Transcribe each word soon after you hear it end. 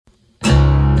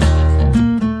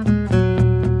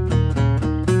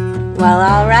Well,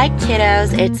 all right,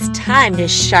 kiddos, it's time to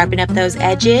sharpen up those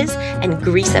edges and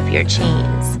grease up your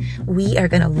chains. We are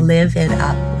going to live it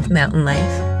up with mountain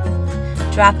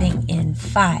life. Dropping in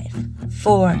 5,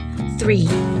 4, 3,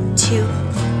 2,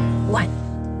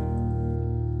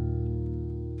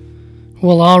 1.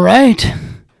 Well, all right.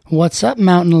 What's up,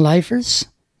 mountain lifers,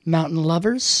 mountain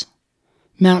lovers,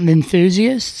 mountain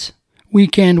enthusiasts,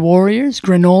 weekend warriors,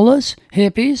 granolas,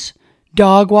 hippies,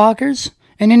 dog walkers,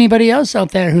 and anybody else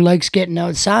out there who likes getting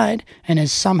outside and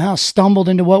has somehow stumbled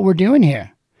into what we're doing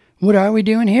here. What are we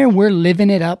doing here? We're living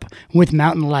it up with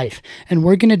mountain life, and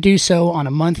we're going to do so on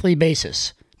a monthly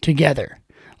basis, together,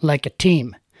 like a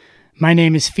team. My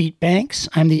name is Feet Banks.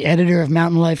 I'm the editor of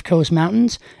Mountain Life Coast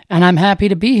Mountains, and I'm happy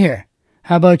to be here.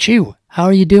 How about you? How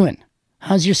are you doing?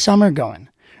 How's your summer going?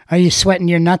 Are you sweating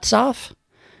your nuts off?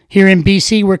 Here in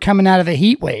BC, we're coming out of a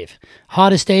heat wave.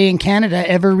 Hottest day in Canada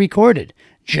ever recorded.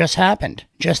 Just happened,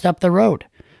 just up the road.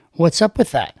 What's up with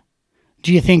that?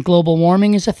 Do you think global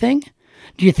warming is a thing?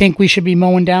 Do you think we should be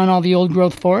mowing down all the old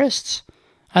growth forests?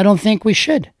 I don't think we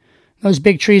should. Those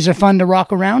big trees are fun to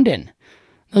rock around in.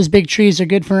 Those big trees are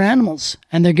good for animals,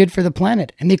 and they're good for the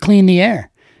planet, and they clean the air,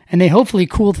 and they hopefully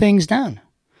cool things down.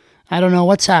 I don't know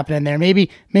what's happening there. Maybe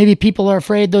people are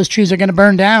afraid those trees are going to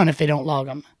burn down if they don't log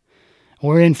them.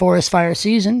 We're in forest fire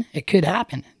season. It could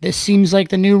happen. This seems like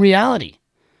the new reality.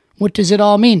 What does it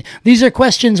all mean? These are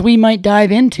questions we might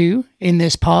dive into in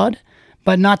this pod,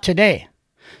 but not today.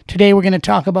 Today we're going to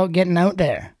talk about getting out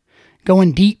there,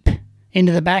 going deep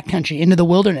into the backcountry, into the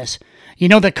wilderness. You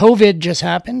know that COVID just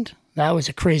happened? That was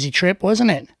a crazy trip, wasn't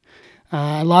it?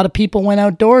 A lot of people went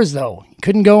outdoors, though.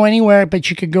 Couldn't go anywhere, but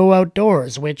you could go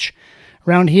outdoors, which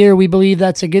around here we believe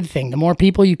that's a good thing. The more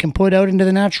people you can put out into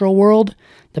the natural world,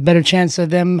 the better chance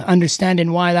of them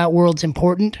understanding why that world's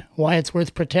important, why it's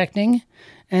worth protecting,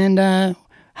 and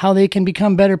how they can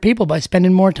become better people by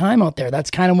spending more time out there. That's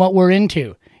kind of what we're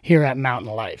into here at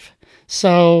Mountain Life.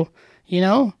 So,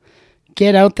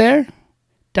 get out there.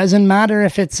 Doesn't matter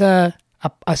if it's a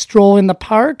stroll in the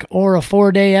park or a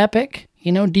 4-day epic,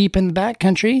 deep in the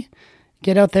backcountry.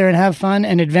 Get out there and have fun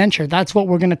and adventure. That's what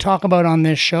we're going to talk about on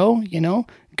this show,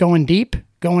 going deep,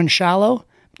 going shallow,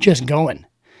 just going.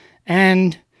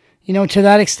 And, to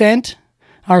that extent,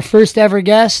 our first ever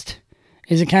guest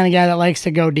is the kind of guy that likes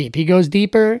to go deep. He goes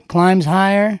deeper, climbs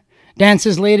higher,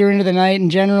 dances later into the night, and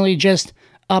generally just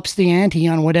ups the ante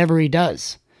on whatever he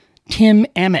does. Tim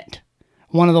Emmett,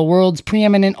 one of the world's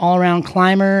preeminent all-around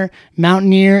climber,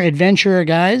 mountaineer, adventurer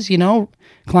guys,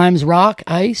 climbs rock,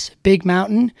 ice, big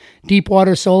mountain, deep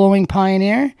water soloing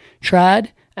pioneer, trad,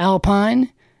 alpine.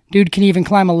 Dude can even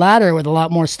climb a ladder with a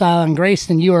lot more style and grace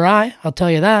than you or I'll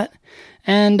tell you that.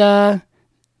 And,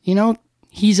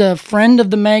 he's a friend of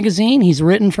the magazine. He's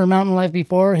written for Mountain Life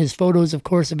before. His photos, of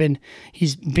course,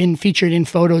 he's been featured in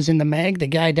photos in the mag. The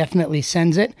guy definitely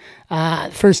sends it.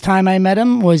 First time I met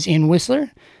him was in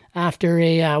Whistler after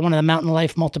one of the Mountain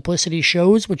Life Multiplicity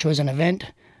shows, which was an event,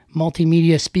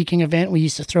 multimedia speaking event we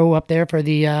used to throw up there for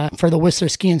the Whistler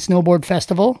Ski and Snowboard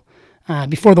Festival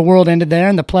before the world ended there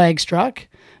and the plague struck.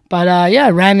 But I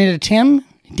ran into Tim.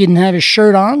 He didn't have his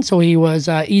shirt on, so he was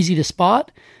easy to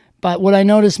spot. But what I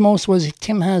noticed most was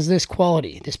Tim has this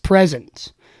quality, this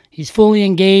presence. He's fully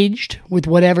engaged with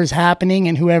whatever's happening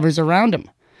and whoever's around him.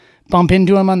 Bump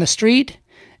into him on the street,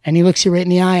 and he looks you right in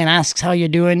the eye and asks how you're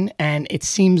doing, and it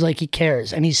seems like he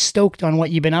cares, and he's stoked on what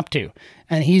you've been up to.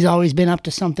 And he's always been up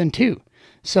to something too.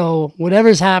 So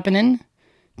whatever's happening,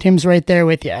 Tim's right there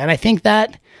with you. And I think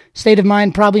that state of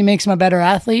mind probably makes him a better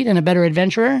athlete and a better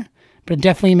adventurer, but it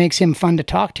definitely makes him fun to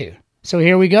talk to. So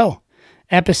here we go.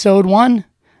 Episode 1.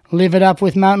 Live it up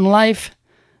with mountain life.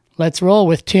 Let's roll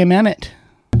with Tim Emmett.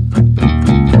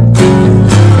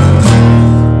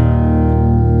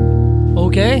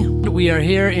 Okay, we are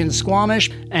here in Squamish,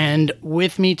 and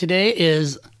with me today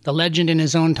is the legend in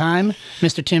his own time,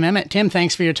 Mr. Tim Emmett. Tim,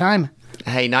 thanks for your time.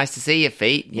 Hey, nice to see you,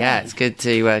 Feet. Yeah, it's good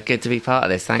to be part of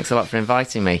this. Thanks a lot for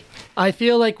inviting me. I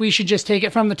feel like we should just take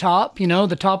it from the top.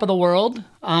 The top of the world,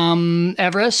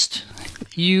 Everest.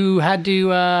 You had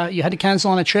to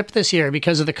cancel on a trip this year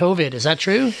because of the COVID. Is that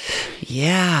true?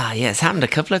 Yeah, it's happened a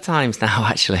couple of times now,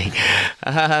 actually.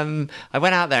 I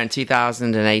went out there in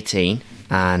 2018,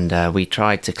 and we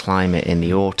tried to climb it in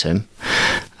the autumn,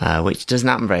 which doesn't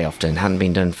happen very often. Hadn't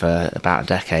been done for about a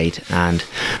decade, and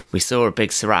we saw a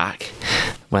big serac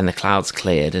when the clouds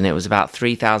cleared, and it was about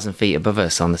 3,000 feet above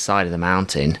us on the side of the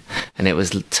mountain, and it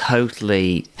was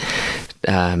totally,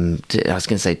 I was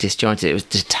going to say disjointed. It was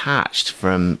detached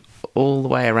from all the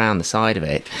way around the side of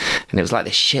it, and it was like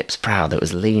the ship's prow that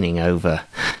was leaning over,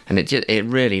 and it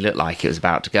really looked like it was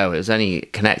about to go. It was only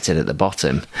connected at the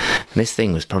bottom, and this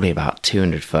thing was probably about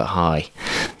 200 foot high.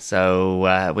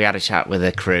 So we had a chat with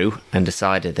the crew and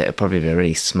decided that it would probably be a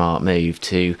really smart move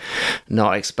to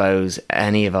not expose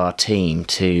any of our team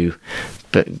to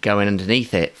going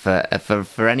underneath it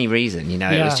for any reason.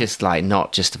 It was just like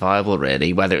not justifiable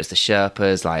really, whether it's the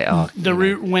Sherpas, the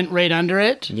route went right under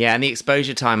it. Yeah, and the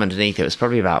exposure time underneath it was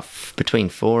probably about between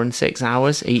 4 and 6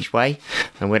 hours each way,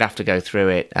 and we'd have to go through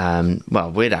it.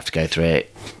 We'd have to go through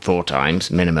it 4 times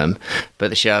minimum, but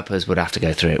the Sherpas would have to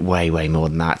go through it way more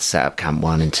than that to set up camp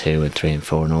 1 and 2 and 3 and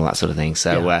 4 and all that sort of thing.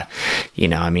 So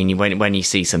when you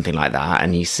see something like that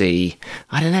and you see,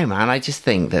 I don't know, man, I just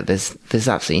think that there's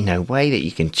absolutely no way that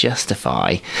you can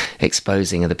justify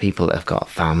exposing other people that have got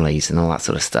families and all that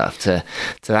sort of stuff to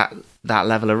that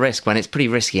level of risk when it's pretty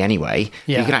risky anyway.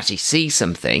 You can actually see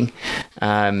something.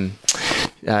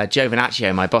 Joe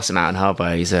Venaccio, my boss at Mountain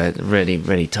Harbour, he's a really,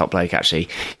 really top bloke actually.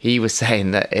 He was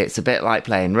saying that it's a bit like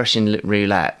playing Russian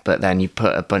roulette, but then you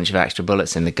put a bunch of extra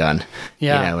bullets in the gun.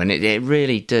 And it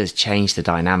really does change the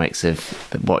dynamics of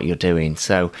what you're doing.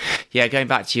 So, going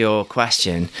back to your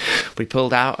question, we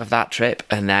pulled out of that trip,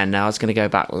 and then I was going to go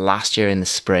back last year in the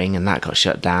spring, and that got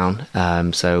shut down.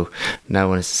 So no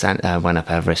one went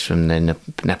up Everest from the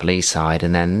Nepalese side,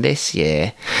 and then this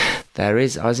year I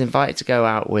was invited to go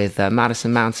out with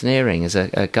Madison Mountaineering as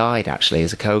a guide, actually,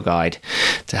 as a co-guide,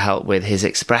 to help with his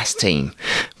express team,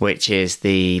 which is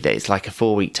it's like a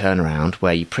 4-week turnaround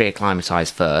where you pre-acclimatise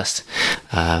first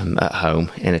at home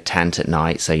in a tent at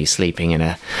night, so you're sleeping in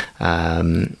a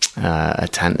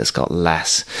tent that's got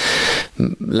less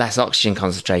oxygen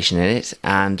concentration in it,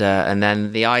 and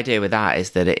then the idea with that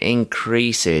is that it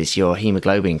increases your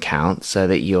hemoglobin count so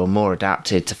that you're more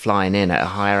adapted to flying in at a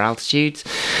higher altitude.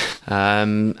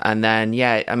 And then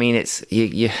it's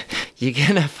you're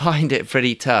gonna find it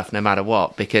pretty tough no matter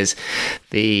what, because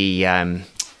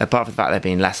apart from the fact there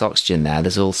being less oxygen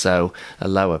there's also a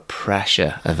lower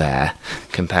pressure of air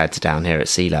compared to down here at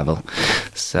sea level.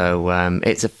 So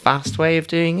it's a fast way of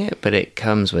doing it, but it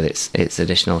comes with its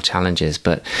additional challenges.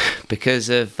 But because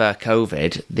of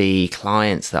COVID, the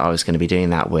clients that I was going to be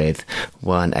doing that with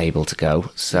weren't able to go.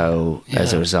 So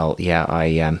as a result,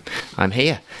 I'm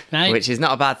here, which is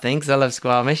not a bad thing because I love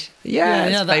Squamish.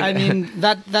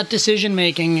 That decision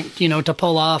making, to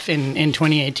pull off in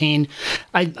 2018,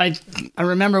 I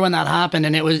remember when that happened,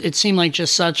 and it seemed like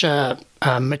just such a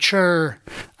mature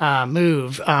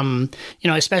move.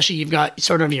 Especially you've got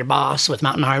sort of your boss with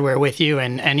Mountain Hardwear with you,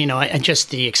 and just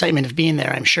the excitement of being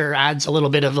there, I'm sure adds a little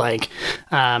bit of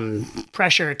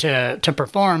pressure to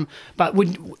perform. But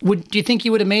would do you think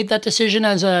you would have made that decision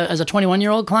as a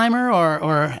 21-year-old climber,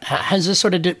 or has this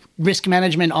sort of risk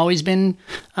management always been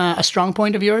a strong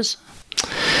point of yours?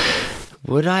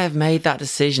 Would I have made that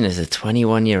decision as a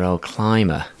 21-year-old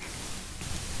climber?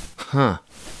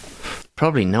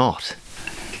 Probably not.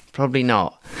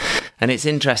 And it's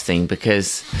interesting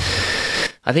because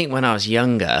I think when I was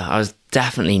younger, I was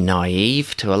definitely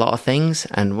naive to a lot of things.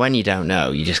 And when you don't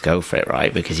know, you just go for it,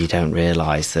 right? Because you don't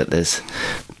realise that there's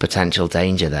potential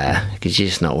danger there because you're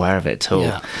just not aware of it at all.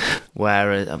 Yeah.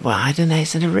 Whereas, I don't know,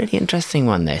 it's a really interesting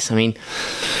one, this. I mean,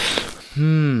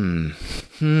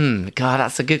 God,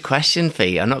 that's a good question,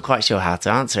 Fee. I'm not quite sure how to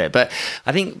answer it, but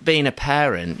I think being a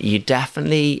parent, you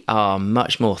definitely are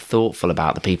much more thoughtful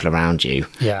about the people around you.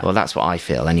 Yeah. Well, that's what I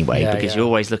feel anyway, because you're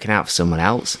always looking out for someone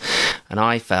else. And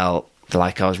I felt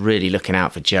like I was really looking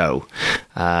out for Joe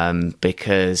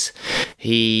because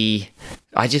I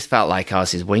just felt like I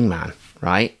was his wingman.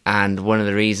 Right. And one of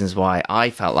the reasons why I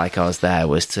felt like I was there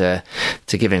was to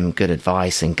give him good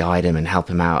advice and guide him and help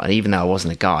him out. And even though I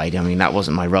wasn't a guide, I mean, that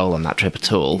wasn't my role on that trip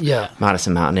at all. Yeah.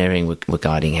 Madison Mountaineering were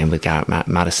guiding him with Garrett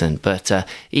Madison. But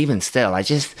even still,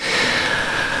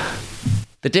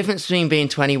 the difference between being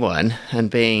 21 and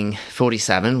being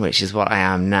 47, which is what I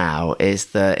am now, is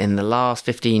that in the last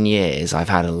 15 years, I've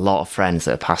had a lot of friends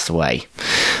that have passed away.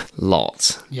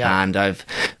 Lots. Yeah. And I've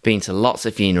been to lots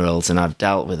of funerals, and I've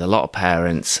dealt with a lot of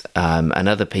parents and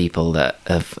other people that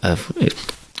have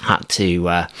had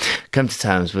to come to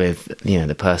terms with,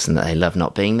 the person that they love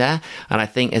not being there. And I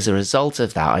think as a result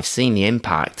of that, I've seen the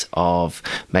impact of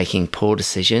making poor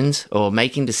decisions or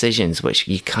making decisions which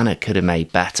you kind of could have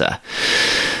made better.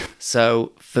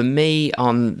 So for me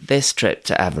on this trip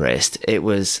to Everest, it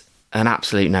was an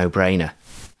absolute no-brainer.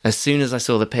 As soon as I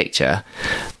saw the picture,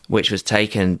 which was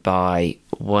taken by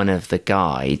one of the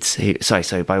guides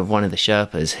by one of the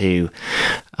Sherpas who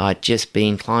I'd just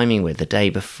been climbing with the day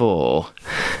before,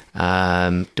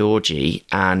 Dorji,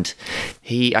 and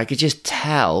I could just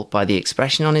tell by the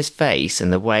expression on his face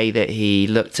and the way that he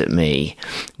looked at me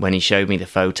when he showed me the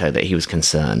photo that he was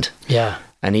concerned. Yeah.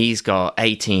 And he's got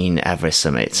 18 Everest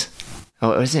summits.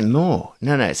 Oh, is it more?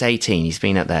 No, it's 18. He's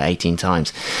been up there 18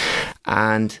 times.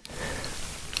 And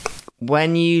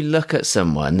when you look at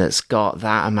someone that's got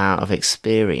that amount of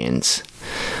experience,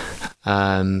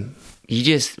 you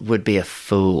just would be a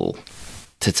fool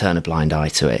to turn a blind eye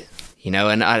to it, you know.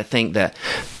 And I think that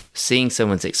seeing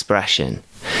someone's expression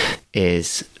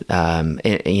is,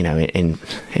 in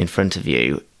front of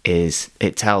you,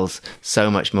 it tells so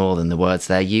much more than the words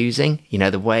they're using. You know,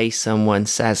 the way someone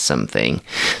says something,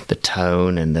 the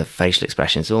tone and the facial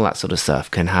expressions, all that sort of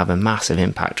stuff can have a massive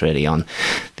impact really on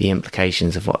the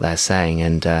implications of what they're saying.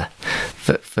 And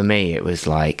for me, it was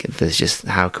like, there's just,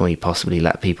 how can we possibly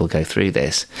let people go through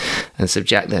this and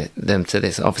subject them to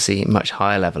this obviously much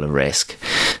higher level of risk,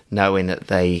 knowing that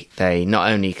they not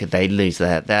only could they lose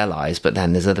their lives, but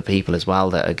then there's other people as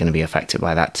well that are going to be affected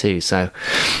by that too. So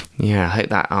yeah, I hope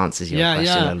that answers your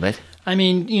question a little bit. I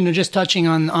mean, you know, just touching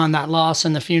on that loss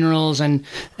and the funerals and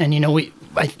you know,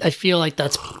 I feel like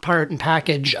that's part and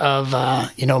package of,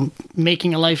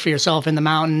 making a life for yourself in the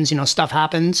mountains. You know, stuff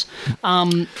happens.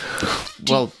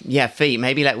 Well, yeah, Fee,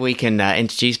 maybe we can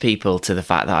introduce people to the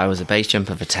fact that I was a base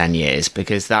jumper for 10 years,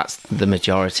 because that's the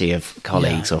majority of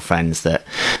colleagues or friends that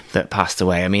passed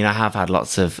away. I mean, I have had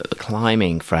lots of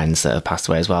climbing friends that have passed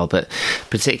away as well, but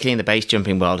particularly in the base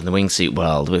jumping world and the wingsuit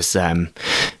world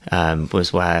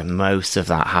was where most of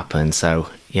that happened. So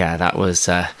yeah, that was,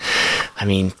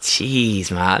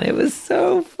 geez, man, it was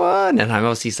so fun. And I'm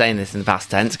obviously saying this in the past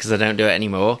tense because I don't do it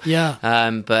anymore.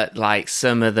 Yeah. But like,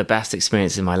 some of the best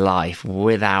experiences in my life,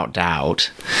 without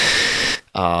doubt,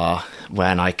 are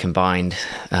when I combined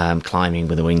climbing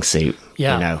with a wingsuit.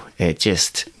 Yeah. You know, it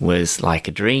just was like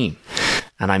a dream.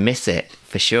 And I miss it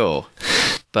for sure.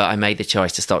 But I made the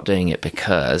choice to stop doing it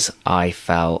because I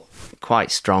felt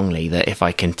quite strongly that if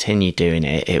I continued doing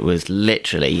it, it was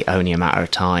literally only a matter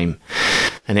of time.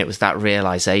 And it was that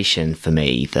realization for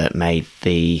me that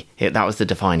that was the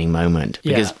defining moment.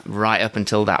 Because right up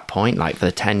until that point, like for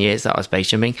the 10 years that I was base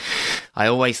jumping, I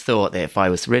always thought that if I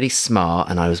was really smart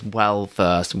and I was well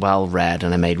versed, well read,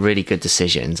 and I made really good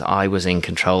decisions, I was in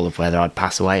control of whether I'd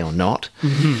pass away or not.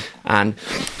 Mm-hmm. And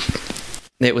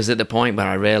it was at the point where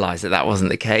I realized that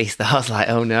wasn't the case, that I was like,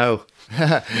 oh no.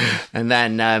 and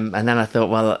then I thought,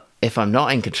 well, if I'm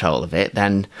not in control of it,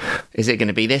 then is it going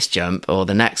to be this jump or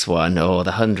the next one or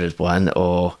the 100th one,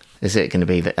 or is it going to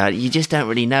be you just don't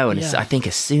really know. And I think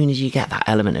as soon as you get that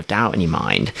element of doubt in your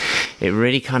mind, it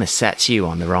really kind of sets you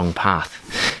on the wrong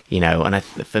path, you know. And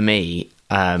for me,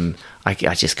 I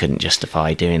just couldn't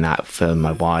justify doing that for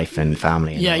my wife and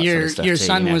family. And your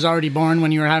son was already born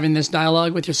when you were having this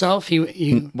dialogue with yourself.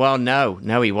 Well, no,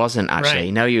 he wasn't actually.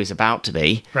 Right. No, he was about to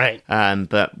be. Right.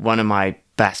 But one of my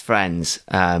best friends,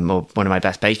 or one of my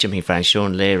best base jumping friends,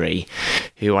 Sean Leary,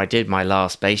 who I did my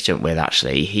last base jump with,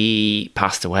 actually, he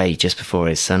passed away just before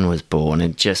his son was born,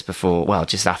 and just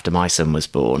after my son was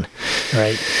born.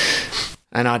 Right.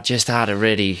 And I'd had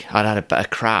a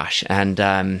crash, and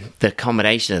the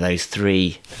combination of those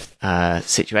three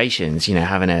situations, you know,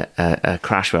 having a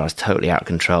crash where I was totally out of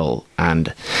control,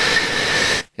 and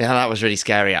yeah, that was really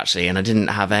scary actually. And I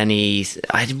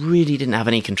really didn't have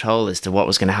any control as to what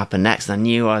was going to happen next. I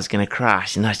knew I was going to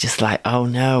crash, and I was just like, oh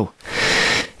no,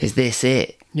 is this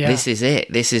it? Yeah. This is it.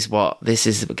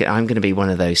 I'm going to be one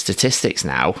of those statistics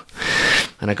now.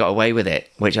 And I got away with it,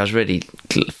 which I was really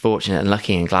fortunate and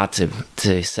lucky and glad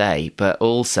to say. But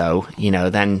also, you know,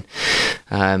 then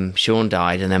Sean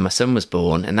died, and then my son was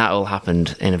born, and that all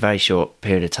happened in a very short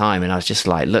period of time. And I was just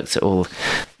like, looked at all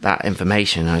that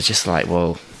information, and I was just like,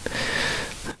 well,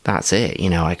 that's it. You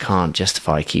know, I can't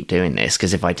justify keep doing this,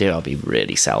 because if I do, I'll be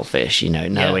really selfish, you know,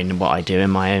 knowing what I do in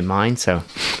my own mind. So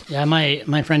yeah,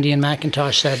 my friend Ian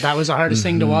McIntosh said that was the hardest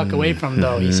thing to walk away from,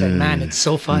 though. He said, man, it's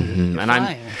so fun. Mm-hmm.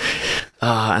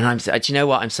 Do you know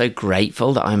what? I'm so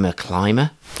grateful that I'm a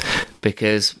climber,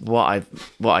 because what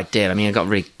I did, I mean, I got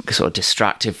really sort of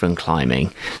distracted from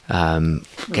climbing,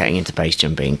 getting into base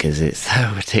jumping because it's so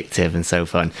addictive and so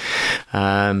fun.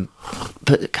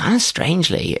 But kind of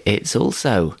strangely, it's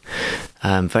also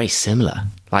very similar.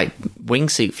 Like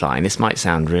wingsuit flying, this might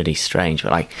sound really strange,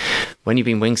 but like when you've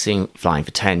been wingsuit flying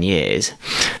for 10 years,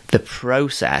 the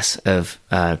process of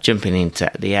jumping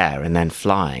into the air and then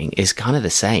flying is kind of the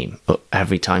same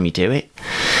every time you do it.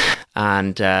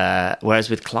 And whereas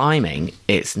with climbing,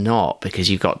 it's not, because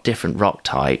you've got different rock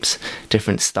types,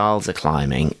 different styles of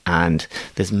climbing, and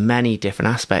there's many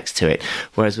different aspects to it.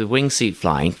 Whereas with wingsuit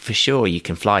flying, for sure, you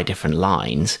can fly different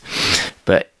lines,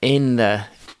 but in a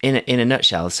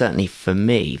nutshell, certainly for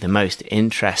me, the most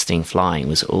interesting flying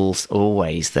was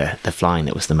always the flying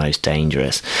that was the most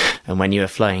dangerous. And when you are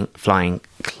flying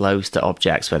close to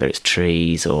objects, whether it's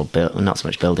trees or not so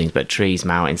much buildings, but trees,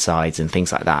 mountainsides and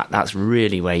things like that, that's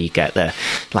really where you get the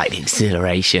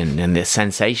exhilaration and the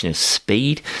sensation of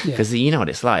speed, because you know what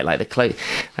it's like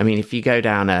I mean, if you go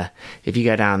down the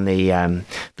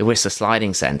Whistler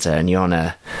Sliding Centre and you're on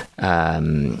a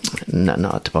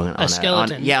not a toboggan, on a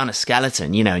skeleton, on a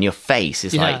skeleton, you know, and your face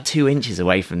is like 2 inches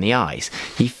away from the ice,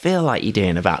 you feel like you're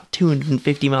doing about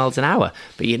 250 miles an hour,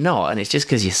 but you're not, and it's just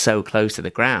because you're so close to the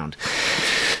ground.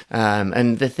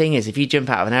 And the thing is, if you jump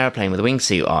out of an airplane with a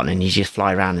wingsuit on and you just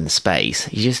fly around in the space,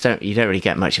 you don't really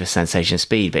get much of a sensation of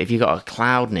speed. But if you've got a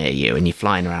cloud near you and you're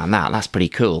flying around that's pretty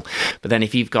cool. But then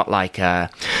if you've got like a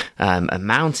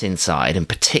mountainside, and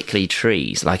particularly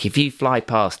trees, like if you fly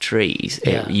past trees,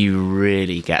 you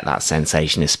really get that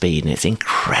sensation of speed, and it's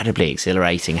incredibly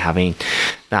exhilarating having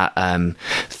that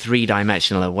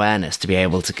three-dimensional awareness to be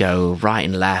able to go right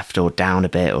and left, or down a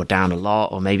bit, or down a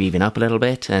lot, or maybe even up a little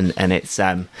bit, and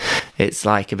it's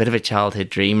like a bit of a childhood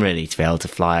dream, really, to be able to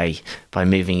fly by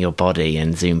moving your body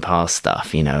and zoom past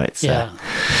stuff. You know, it's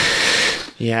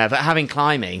but having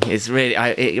climbing is really,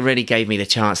 it really gave me the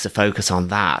chance to focus on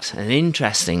that. And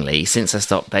interestingly, since I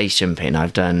stopped base jumping, I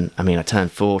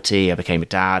turned 40, I became a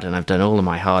dad, and I've done all of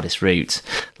my hardest routes,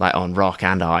 like on rock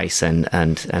and ice and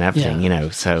everything, you know,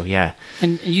 so yeah.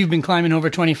 And you've been climbing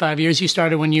over 25 years. You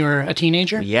started when you were a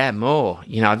teenager? Yeah, more.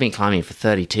 You know, I've been climbing for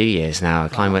 32 years now.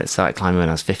 I started climbing when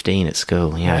I was 15 at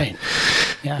school, Right.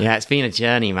 Yeah, it's been a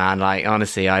journey, man. Like,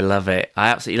 honestly, I love it. I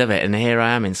absolutely love it. And here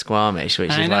I am in Squamish, which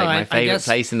is my favourite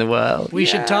place in the world. We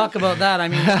should talk about that. I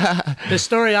mean, the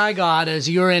story I got is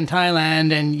you were in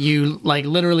Thailand and you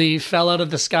literally fell out of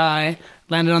the sky,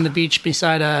 landed on the beach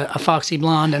beside a foxy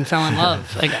blonde, and fell in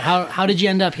love. Like, how did you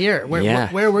end up here?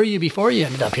 Where were you before you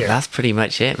ended up here? That's pretty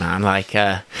much it, man. Like,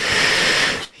 where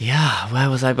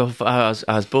was I before? I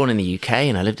was born in the UK,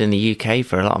 and I lived in the UK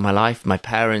for a lot of my life. My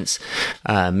parents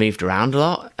moved around a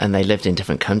lot, and they lived in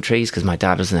different countries because my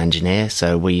dad was an engineer,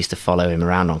 so we used to follow him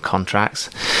around on contracts.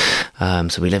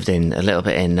 So we lived a little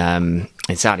bit in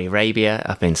Saudi Arabia,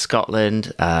 up in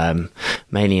Scotland,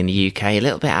 mainly in the UK, a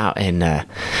little bit out in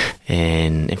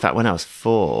fact, when I was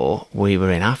 4, we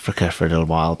were in Africa for a little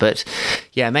while, but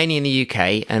yeah, mainly in the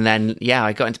UK. And then,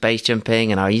 I got into base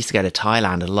jumping, and I used to go to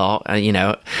Thailand a lot, you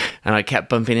know, and I kept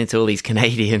bumping into all these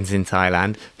Canadians in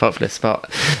Thailand, popular spot.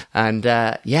 And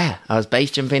I was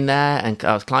base jumping there, and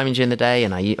I was climbing during the day,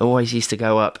 and I always used to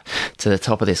go up to the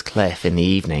top of this cliff in the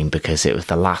evening because it was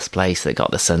the last place that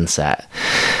got the sunset.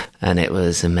 And it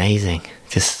was amazing,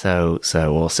 just so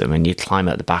awesome. And you climb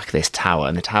up the back of this tower,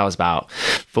 and the tower's about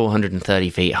 430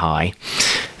 feet high.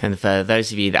 And for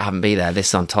those of you that haven't been there, this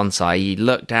is on Tonsai, you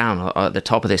look down at the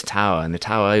top of this tower, and the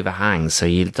tower overhangs, so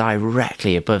you're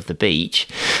directly above the beach,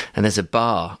 and there's a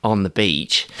bar on the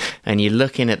beach, and you're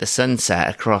looking at the sunset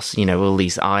across, you know, all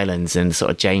these islands and sort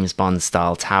of James Bond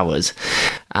style towers.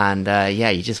 And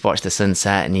you just watch the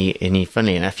sunset, and you,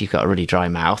 funnily enough, you've got a really dry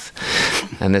mouth,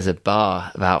 and there's a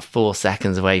bar about 4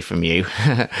 seconds away from you.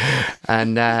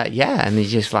 And and you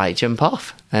just jump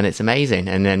off, and it's amazing.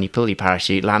 And then you pull your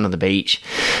parachute, land on the beach,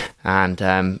 and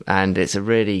it's a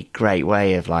really great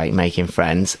way of making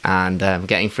friends and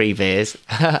getting free beers,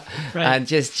 and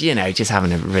just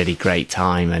having a really great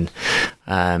time. And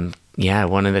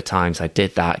one of the times I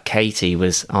did that, Katie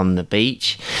was on the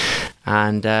beach,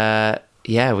 and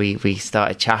we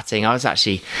started chatting.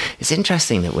 It's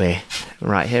interesting that we're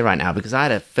right here right now, because I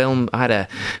had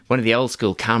one of the old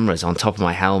school cameras on top of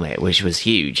my helmet, which was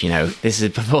huge. You know, this is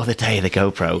before the day of the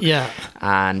GoPro. Yeah.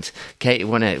 And Katie,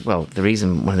 one of the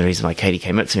reasons why Katie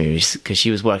came up to me was because she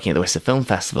was working at the Whistler Film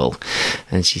Festival,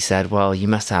 and she said, "Well, you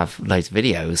must have loads of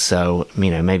videos, so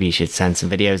maybe you should send some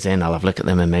videos in. I'll have a look at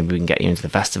them, and maybe we can get you into the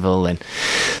festival." And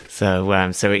so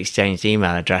we exchanged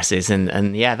email addresses, and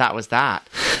that was that.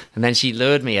 And then she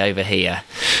lured me over here.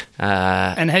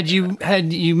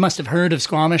 And you must have heard of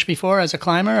Squamish before as a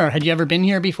climber, or had you ever been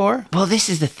here before? Well, this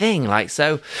is the thing.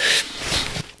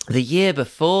 The year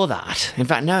before that, in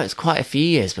fact, no, it's quite a few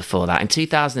years before that. In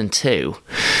 2002,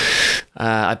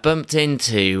 I bumped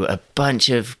into a bunch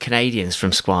of Canadians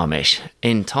from Squamish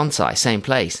in Tonsai, same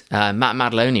place. Matt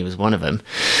Madaloni was one of them,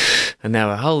 and there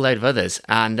were a whole load of others.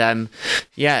 And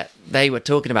they were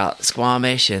talking about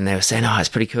Squamish, and they were saying, "Oh, it's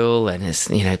pretty cool, and it's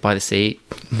by the sea.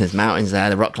 There's mountains there.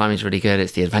 The rock climbing's really good.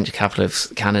 It's the adventure capital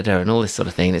of Canada, and all this sort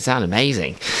of thing." It sounded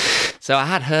amazing. So I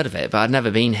had heard of it, but I'd never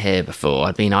been here before.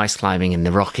 I'd been ice climbing in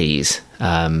the Rockies,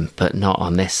 but not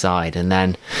on this side. And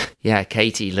then,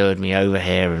 Katie lured me over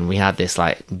here, and we had this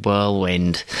like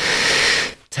whirlwind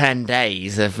 10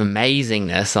 days of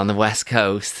amazingness on the West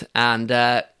Coast. And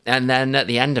then at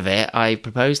the end of it, I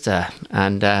proposed to her,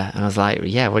 and I was like,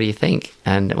 "Yeah, what do you think?"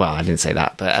 And well, I didn't say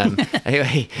that, but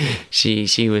anyway,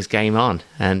 she was game on,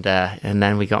 and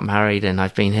then we got married, and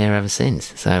I've been here ever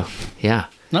since. So yeah.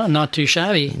 No, not too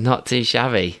shabby. Not too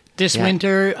shabby. This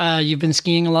winter, you've been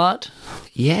skiing a lot?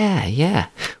 Yeah.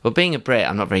 Well, being a Brit,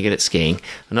 I'm not very good at skiing.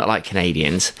 I'm not like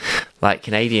Canadians. Like,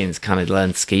 Canadians kind of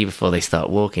learn to ski before they start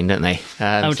walking, don't they?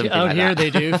 Out here they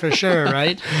do, for sure,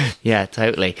 right? Yeah,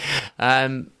 totally.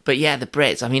 But yeah, the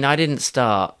Brits, I mean, I didn't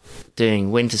start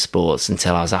doing winter sports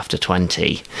until I was after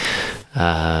 20.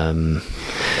 There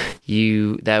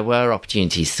were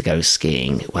opportunities to go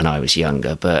skiing when I was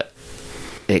younger, but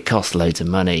it costs loads of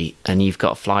money, and you've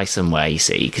got to fly somewhere, you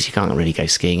see, because you can't really go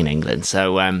skiing in England.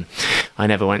 So I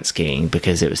never went skiing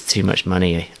because it was too much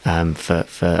money for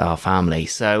our family.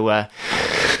 So I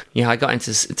got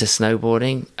into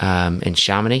snowboarding in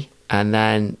Chamonix, and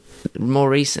then more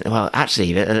recent,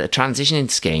 the transition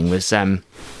into skiing was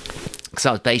because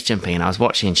I was base jumping, and I was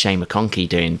watching Shane McConkey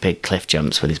doing big cliff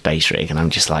jumps with his base rig, and I'm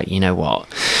just like, you know what?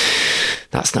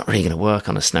 That's not really going to work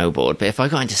on a snowboard. But if I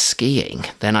got into skiing,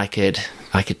 then I could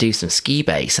do some ski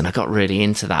base, and I got really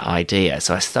into that idea.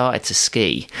 So I started to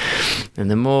ski, and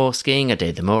the more skiing I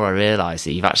did, the more I realised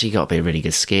that you've actually got to be a really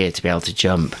good skier to be able to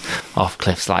jump off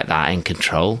cliffs like that in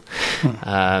control.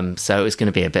 So it was going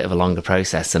to be a bit of a longer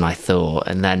process than I thought.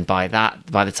 And then by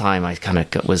the time I kind of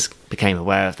became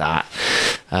aware of that,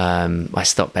 I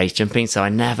stopped base jumping. So I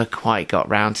never quite got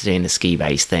round to doing the ski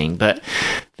base thing. But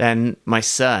then my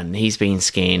son, he's been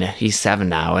skiing. He's 7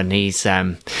 now, and he's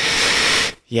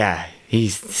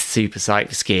super psyched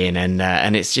for skiing,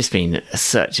 and it's just been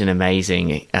such an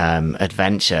amazing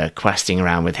adventure questing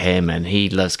around with him, and he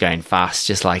loves going fast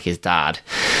just like his dad.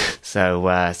 So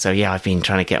I've been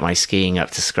trying to get my skiing up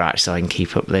to scratch so I can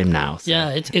keep up with him now. So. Yeah,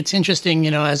 it's interesting,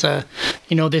 as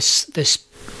this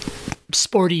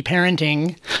sporty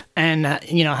parenting, and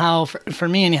how for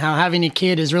me anyhow, having a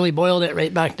kid has really boiled it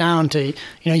right back down to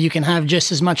you can have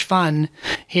just as much fun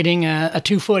hitting a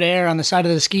 2-foot air on the side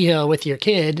of the ski hill with your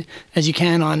kid as you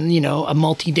can on a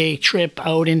multi-day trip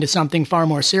out into something far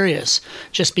more serious,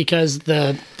 just because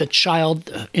the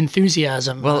child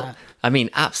enthusiasm. Well, I mean,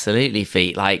 absolutely,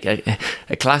 Feet. Like a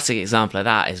classic example of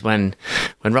that is when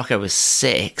Rocco was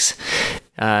 6.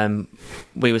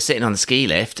 We were sitting on the ski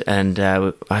lift, and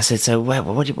I said, "So where do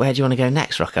you want to go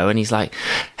next, Rocco?" And he's like,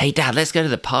 "Hey, Dad, let's go to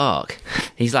the park."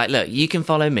 He's like, "Look, you can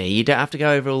follow me. You don't have to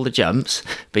go over all the jumps,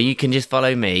 but you can just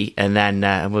follow me, and then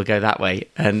we'll go that way."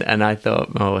 And I thought,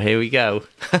 "Oh, here we go."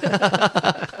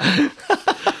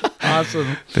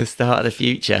 Awesome. The start of the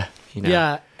future.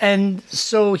 Yeah, and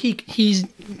so he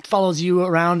follows you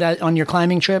around on your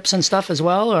climbing trips and stuff as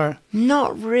well, or?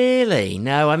 Not really,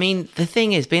 no. I mean, the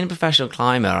thing is, being a professional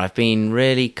climber, I've been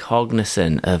really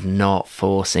cognizant of not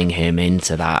forcing him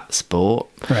into that sport.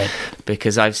 Right.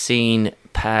 Because I've seen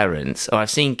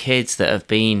kids that have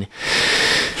been...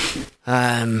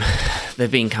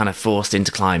 they've been kind of forced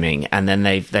into climbing, and then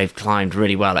they've climbed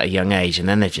really well at a young age, and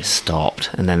then they've just stopped,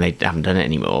 and then they haven't done it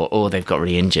anymore, or they've got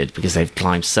really injured because they've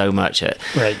climbed so much at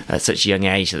such a young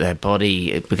age that their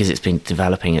body, because it's been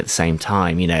developing at the same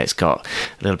time, it's got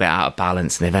a little bit out of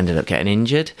balance, and they've ended up getting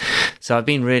injured. So I've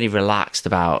been really relaxed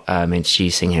about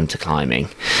introducing him to climbing,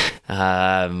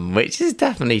 which is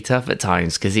definitely tough at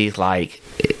times, because he's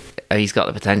got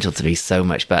the potential to be so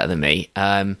much better than me.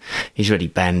 He's really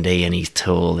bendy, and he's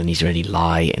tall, and he's really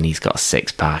light, and he's got a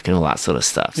 6-pack and all that sort of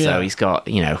stuff. Yeah. So he's got,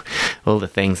 all the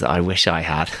things that I wish I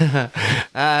had.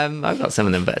 I've got some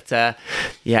of them, but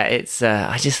it's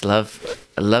I just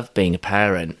love being a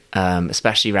parent,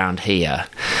 especially around here.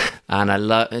 And I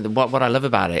love what I love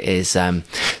about it is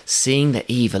seeing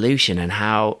the evolution and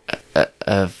how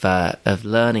of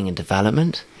learning and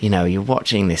development. You're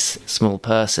watching this small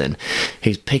person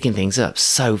who's picking things up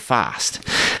so fast,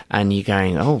 and you're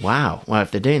going, "Oh wow! Well,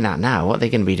 if they're doing that now, what are they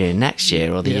going to be doing next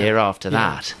year or the year after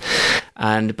that?"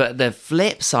 But the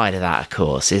flip side of that, of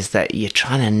course, is that you're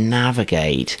trying to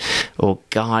navigate or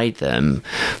guide them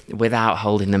without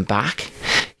holding them back.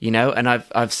 And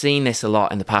I've seen this a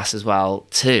lot in the past as well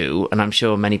too, and I'm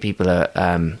sure many people are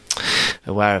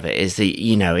aware of it, is that,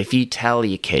 you know, if you tell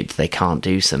your kids they can't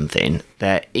do something,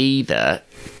 they're either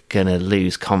going to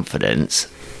lose confidence,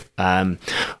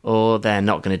 or they're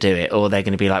not going to do it, or they're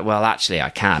going to be like, well, actually I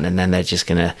can, and then they're just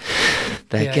going to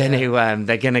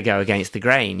they're going to go against the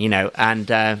grain, you know. And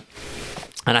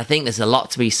I think there's a lot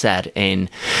to be said in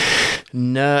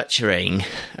nurturing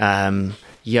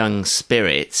young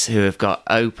spirits who have got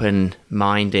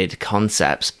open-minded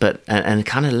concepts, but and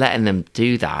kind of letting them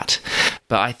do that.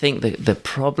 But I think the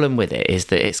problem with it is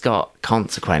that it's got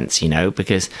consequence, you know,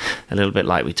 because a little bit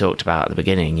like we talked about at the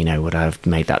beginning, you know, would I have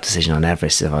made that decision on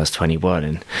Everest if I was 21?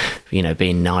 And, you know,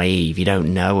 being naive, you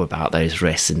don't know about those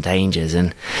risks and dangers.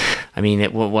 And I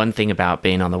mean, one thing about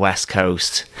being on the West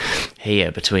Coast here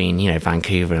between, you know,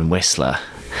 Vancouver and Whistler,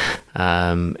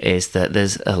 is that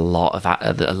there's a lot of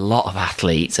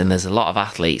athletes, and there's a lot of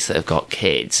athletes that have got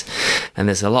kids, and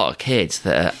there's a lot of kids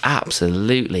that are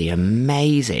absolutely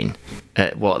amazing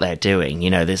at what they're doing. You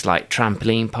know, there's like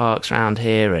trampoline parks around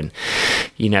here, and,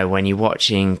 you know, when you're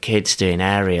watching kids doing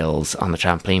aerials on the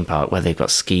trampoline park, whether they've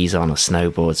got skis on or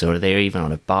snowboards, or they're even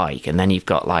on a bike, and then you've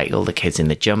got like all the kids in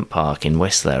the jump park in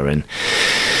Whistler, and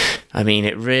I mean,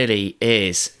 it really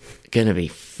is going to be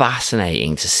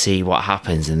fascinating to see what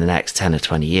happens in the next 10 or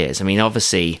 20 years. I mean,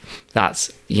 obviously that's,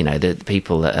 you know, the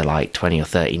people that are like 20 or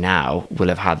 30 now will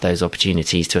have had those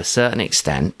opportunities to a certain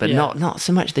extent, but not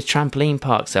so much the trampoline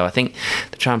parks. So I think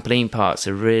the trampoline parks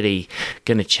are really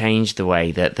going to change the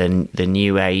way that the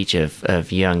new age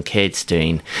of young kids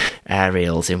doing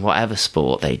aerials in whatever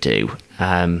sport they do.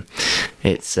 I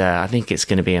think it's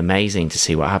going to be amazing to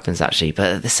see what happens, actually.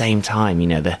 But at the same time, you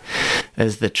know,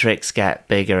 as the tricks get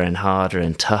bigger and harder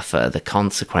and tougher, the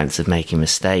consequence of making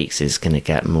mistakes is going to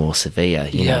get more severe,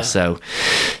 you know. So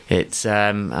it's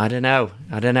I don't know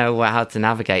how to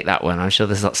navigate that one. I'm sure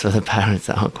there's lots of other parents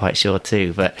that aren't quite sure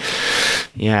too. But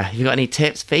yeah, have you got any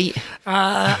tips, Pete?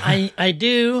 I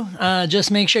do. Just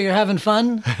make sure you're having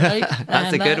fun. Right?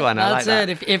 That's a good one. I like that.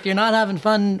 If you're not having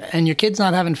fun and your kid's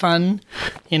not having fun,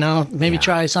 you know, maybe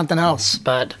try something else.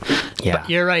 But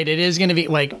you're right. It is going to be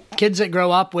like kids that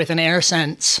grow up with an air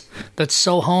sense that's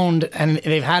so honed, and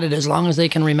they've had it as long as they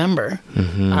can remember.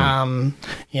 Mm-hmm.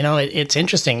 You know, it's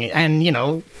interesting. And, you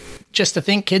know, just to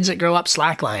think kids that grow up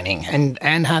slacklining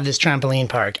and have this trampoline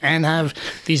park and have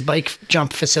these bike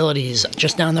jump facilities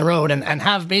just down the road and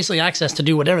have basically access to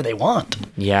do whatever they want.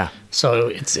 Yeah. So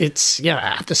it's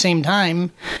at the same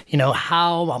time, you know,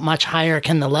 how much higher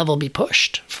can the level be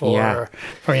pushed for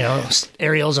you know,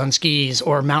 aerials on skis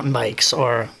or mountain bikes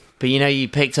or... But, you know, you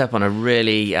picked up on a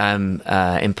really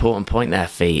important point there,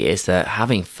 Fee, is that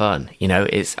having fun, you know,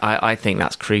 I think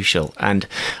that's crucial. And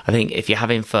I think if you're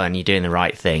having fun, you're doing the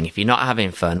right thing. If you're not having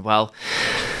fun, well,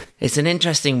 it's an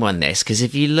interesting one, this, because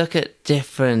if you look at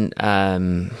different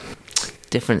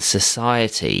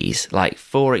societies, like,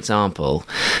 for example,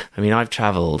 I mean, I've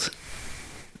travelled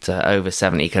to over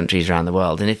 70 countries around the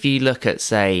world. And if you look at,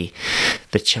 say,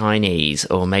 the Chinese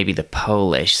or maybe the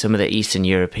Polish, some of the Eastern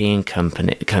European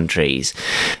countries,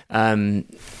 and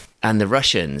the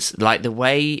Russians, like, the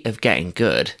way of getting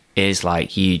good is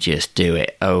like you just do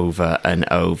it over and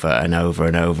over and over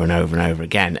and over and over and over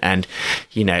again. And,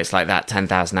 you know, it's like that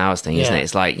 10,000 hours thing, isn't it?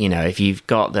 It's like, you know, if you've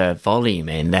got the volume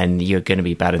in, then you're going to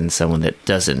be better than someone that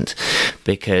doesn't,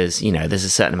 because, you know, there's a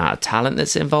certain amount of talent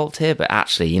that's involved here, but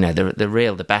actually, you know,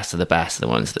 the best of the best are the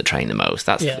ones that train the most.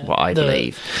 That's what I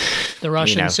believe. The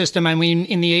Russian system, I mean,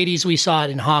 in the 80s, we saw it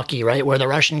in hockey, right? Where the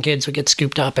Russian kids would get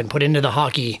scooped up and put into the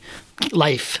hockey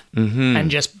life and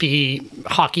just be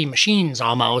hockey machines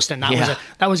almost. And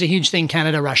that was a huge thing,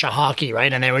 Canada-Russia hockey,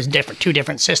 right? And there was two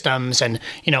different systems, and,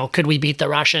 you know, could we beat the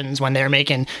Russians when they're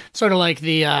making sort of like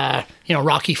the you know,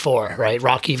 Rocky IV, right?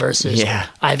 Rocky versus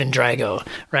Ivan Drago,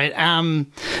 right?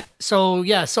 So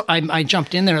I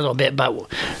jumped in there a little bit, but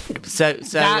so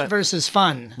that versus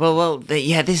fun. Well,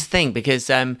 this is the thing, because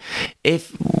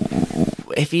if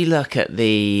you look at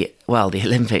the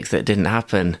Olympics that didn't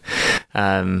happen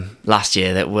last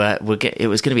year, that it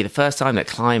was going to be the first time that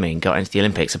climbing got into the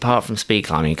Olympics, apart from speed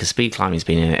climbing, because speed climbing's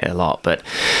been in it a lot. But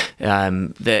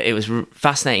it was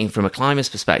fascinating from a climber's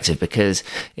perspective, because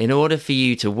in order for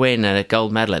you to win a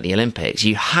gold medal at the Olympics,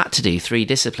 you had to do 3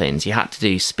 disciplines. You had to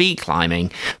do speed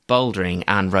climbing, bouldering,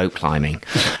 and rope climbing.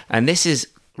 And this is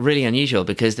really unusual,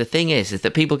 because the thing is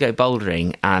that people go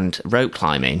bouldering and rope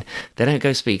climbing, they don't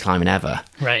go speed climbing ever.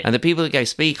 Right. And the people that go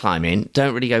speed climbing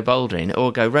don't really go bouldering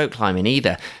or go rope climbing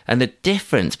either. And the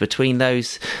difference between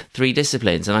those 3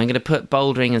 disciplines, and I'm going to put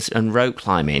bouldering and rope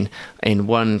climbing in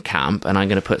one camp, and I'm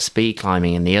going to put speed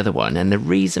climbing in the other one. And the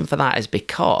reason for that is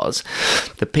because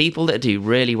the people that do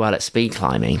really well at speed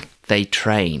climbing, they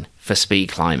train for speed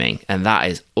climbing, and that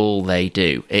is all they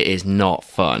do. It is not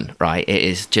fun, right? It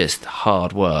is just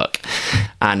hard work.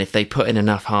 And if they put in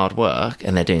enough hard work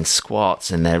and they're doing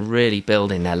squats and they're really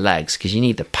building their legs, because you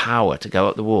need the power to go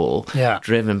up the wall,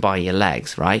 driven by your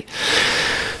legs, right?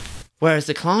 Whereas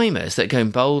the climbers that are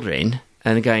going bouldering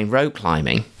and are going rope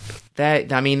climbing,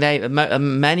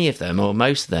 many of them, or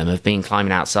most of them, have been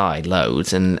climbing outside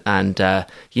loads, and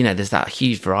there's that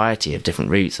huge variety of different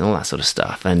routes and all that sort of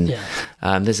stuff, and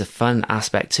there's a fun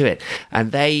aspect to it. And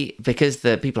because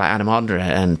the people like Adam Odder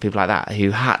and people like that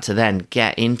who had to then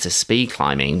get into speed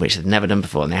climbing, which they'd never done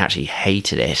before, and they actually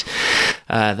hated it,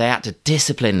 they had to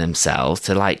discipline themselves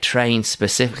to like train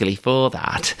specifically for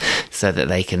that, so that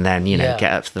they can then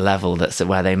get up to the level that's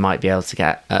where they might be able to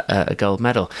get a gold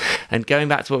medal. And going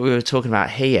back to what we were talking about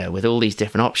here, with all these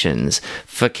different options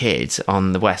for kids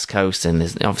on the West Coast, and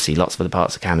there's obviously lots of other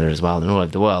parts of Canada as well, and all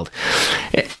over the world,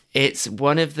 it's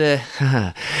one of the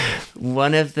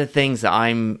things that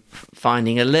I'm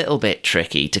finding a little bit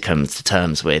tricky to come to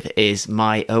terms with is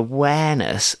my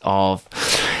awareness of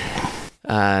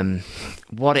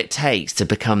what it takes to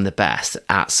become the best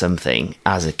at something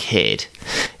as a kid.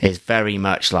 Is very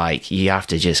much like you have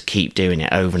to just keep doing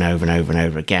it over and over and over and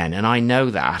over again. And I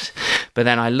know that, but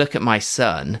then I look at my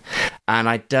son and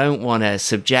I don't want to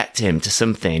subject him to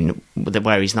something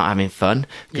where he's not having fun,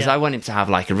 because I want him to have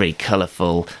like a really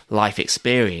colourful life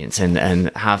experience and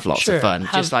have lots of fun,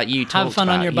 just like you talked about. Have fun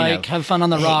on your bike, have fun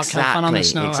on the rock, have fun on the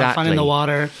snow, have fun in the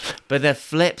water. But the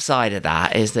flip side of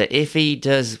that is that if he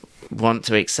does want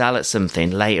to excel at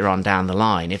something later on down the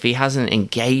line, if he hasn't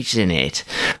engaged in it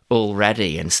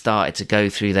already and started to go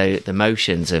through the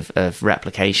motions of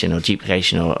replication or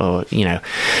duplication or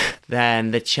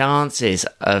then the chances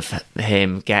of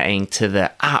him getting to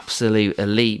the absolute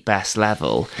elite best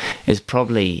level is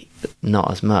probably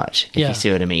not as much, if you see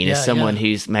what I mean, as someone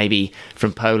who's maybe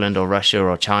from Poland or Russia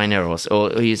or China or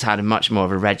who's had a much more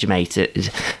of a regimented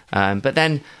but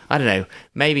then I don't know,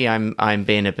 maybe I'm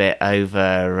being a bit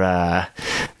over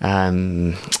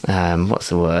what's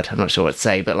the word, I'm not sure what to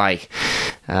say, but like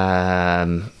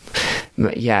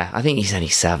I think he's only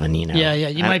 7,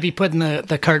 you might be putting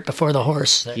the cart before the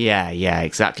horse.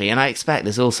 Exactly. And I expect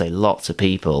there's also lots of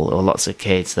people or lots of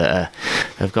kids that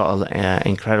have got an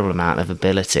incredible amount of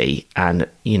ability, and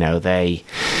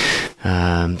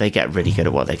they get really good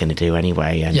at what they're going to do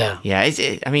anyway. And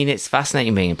it's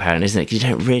fascinating being a parent, isn't it? Because you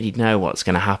don't really know what's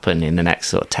going to happen in the next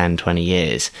sort of 10, 20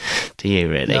 years, do you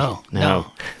really? No,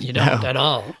 you don't at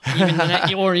all.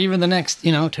 Even the next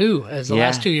 2, as the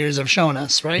last 2 years have shown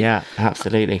us, right? Yeah,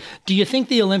 absolutely. Do you think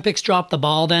the Olympics dropped the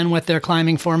ball then with their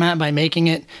climbing format by making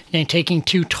it, taking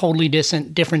 2 totally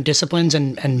different disciplines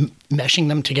and meshing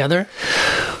them together?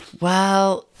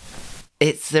 Well,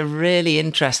 it's a really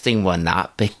interesting one,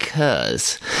 that,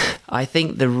 because I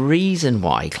think the reason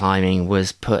why climbing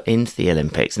was put into the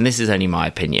Olympics, and this is only my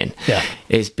opinion,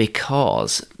 is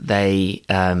because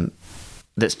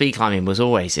that speed climbing was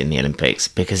always in the Olympics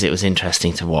because it was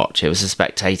interesting to watch. It was a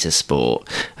spectator sport,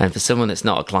 and for someone that's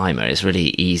not a climber, it's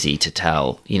really easy to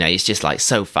tell. It's just like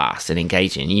so fast and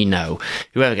engaging.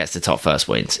 Whoever gets the top first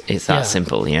wins. It's that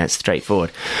simple. It's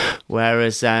straightforward.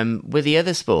 Whereas with the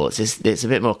other sports, it's a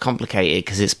bit more complicated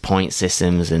because it's point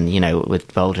systems and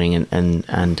with bouldering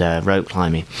and rope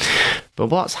climbing. But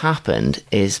what's happened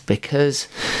is because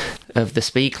of the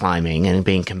speed climbing and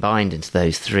being combined into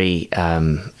those three,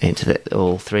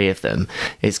 all three of them,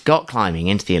 it's got climbing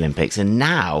into the Olympics. And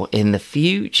now in the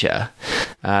future,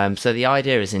 so the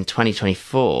idea is in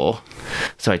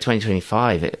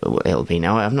 2025 it'll be.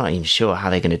 Now I'm not even sure how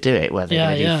they're going to do it, whether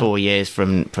they're going to do 4 years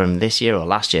from this year or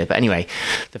last year. But anyway,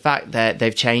 the fact that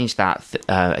they've changed that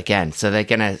again, so they're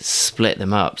going to split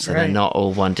them up, so they're not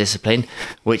all one discipline,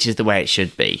 which is the way it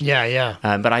should be.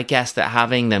 But I guess that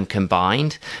having them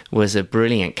combined was a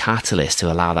brilliant catalyst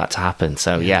to allow that to happen.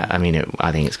 So I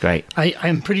think it's great.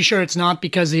 I'm pretty sure it's not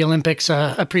because the Olympics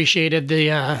appreciated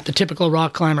the typical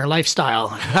rock climber lifestyle.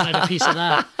 I wanted a piece of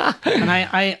that, and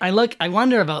I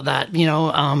wonder about that.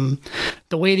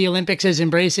 The way the Olympics is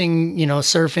embracing,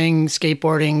 surfing,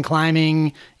 skateboarding,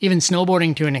 climbing, even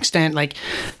snowboarding to an extent.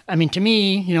 To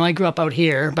me, I grew up out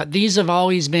here, but these have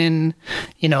always been,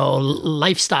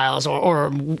 lifestyles or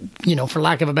for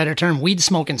lack of a better term, weed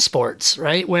smoking sports,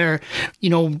 right? Where,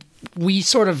 we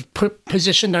sort of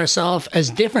positioned ourselves as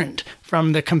different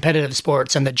from the competitive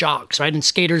sports and the jocks, right? And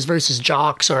skaters versus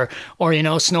jocks or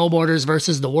snowboarders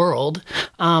versus the world.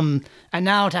 And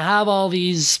now to have all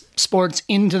these sports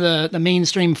into the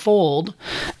mainstream fold,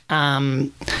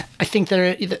 and I think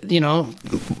they're,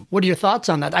 what are your thoughts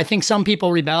on that? I think some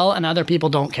people rebel and other people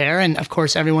don't care. And of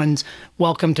course, everyone's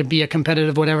welcome to be a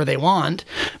competitive whatever they want.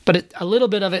 But a little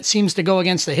bit of it seems to go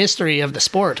against the history of the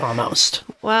sport almost.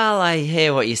 Well, I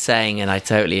hear what you're saying, and I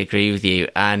totally agree with you.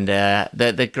 And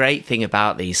the great thing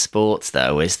about these sports,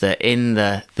 though, is that in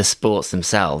the sports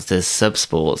themselves, there's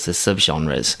sub-sports, there's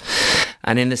sub-genres.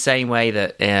 And in the same way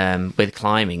that with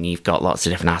climbing, you've got lots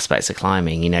of different aspects of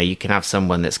climbing. You can have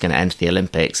someone that's going to enter the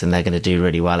Olympics and they're going to do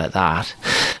really well at that.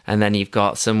 And then you've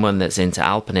got someone that's into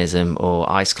alpinism or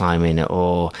ice climbing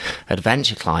or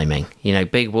adventure climbing,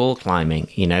 big wall climbing,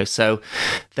 so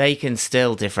they can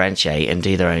still differentiate and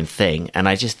do their own thing. And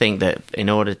I just think that in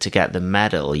order to get the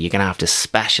medal, you're going to have to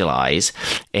specialize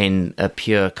in a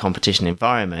pure competition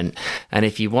environment. And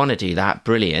if you want to do that,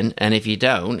 brilliant. And if you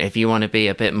don't, if you want to be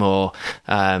a bit more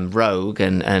rogue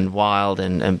and wild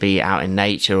and be out in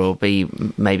nature or be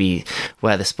maybe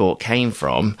where the sport came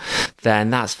from, then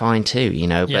that's fine too,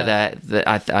 Yeah.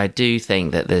 But I do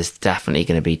think that there's definitely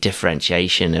going to be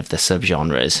differentiation of the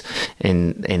subgenres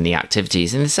in the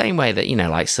activities in the same way that,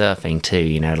 like surfing too,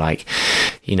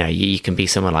 you can be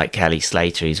someone like Kelly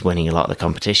Slater who's winning a lot of the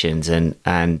competitions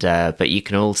but you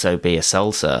can also be a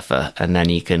soul surfer, and then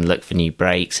you can look for new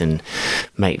breaks and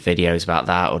make videos about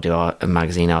that or do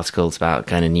magazine articles about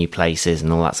going to new places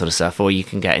and all that sort of stuff. Or you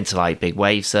can get into like big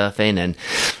wave surfing, and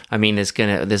I mean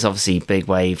there's obviously big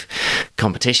wave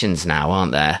competitions now,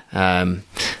 aren't there?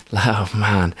 Oh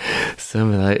man,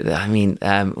 some of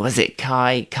those, was it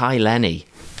Kai Lenny?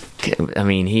 I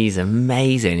mean, he's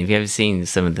amazing. Have you ever seen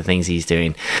some of the things he's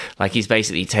doing? Like, he's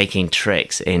basically taking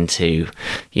tricks into,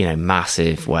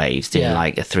 massive waves, doing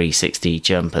like a 360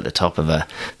 jump at the top of a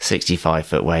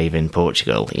 65-foot wave in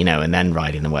Portugal, and then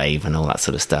riding the wave and all that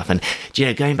sort of stuff. And,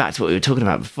 going back to what we were talking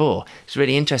about before, it's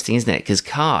really interesting, isn't it? Because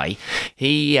Kai,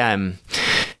 he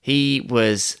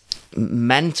was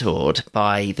mentored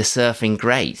by the surfing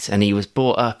greats, and he was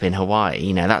brought up in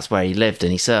Hawaii. That's where he lived,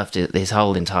 and he surfed his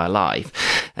whole entire life.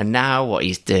 And now what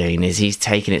he's doing is he's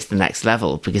taking it to the next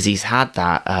level, because he's had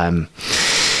that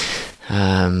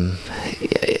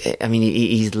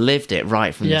he's lived it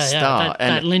right from the start.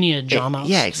 That lineage almost.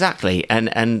 Yeah, exactly.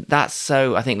 And that's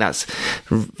so, I think that's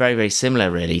very, very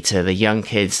similar really to the young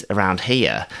kids around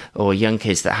here, or young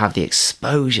kids that have the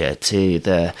exposure to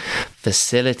the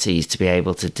facilities to be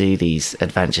able to do these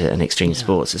adventure and extreme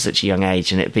sports at such a young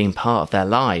age, and it being part of their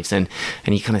lives. And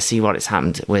you kind of see what it's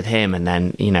happened with him, and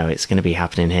then, it's going to be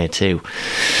happening here too.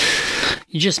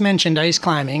 You just mentioned ice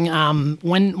climbing.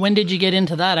 When did you get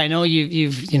into that? I know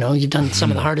you've done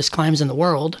some of the hardest climbs in the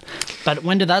world, but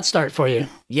when did that start for you?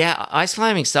 Yeah, ice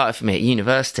climbing started for me at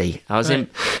university. I was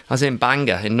in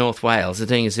Bangor in North Wales,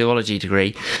 doing a zoology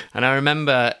degree, and I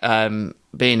remember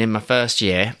being in my first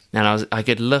year, and I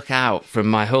could look out from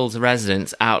my Hull's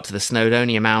residence out to the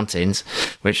Snowdonia Mountains,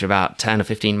 which are about 10 or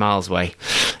 15 miles away,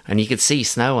 and you could see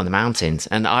snow on the mountains.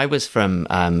 And I was from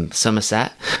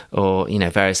Somerset or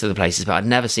various other places, but I'd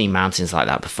never seen mountains like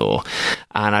that before.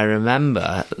 And I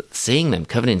remember seeing them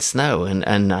covered in snow,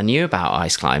 and I knew about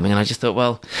ice climbing, and I just thought,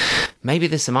 well, maybe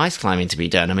there's some ice climbing to be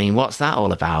done. I mean, what's that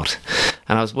all about?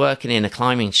 And I was working in a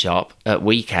climbing shop at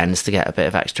weekends to get a bit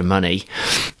of extra money,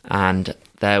 and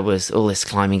there was all this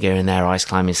climbing gear in there, ice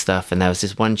climbing stuff, and there was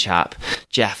this one chap,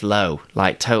 Jeff Lowe,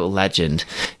 like total legend,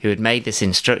 who had made this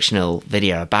instructional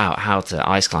video about how to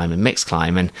ice climb and mix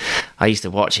climb, and I used to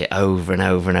watch it over and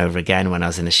over and over again when I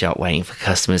was in the shop waiting for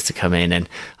customers to come in, and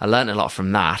I learned a lot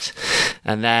from that.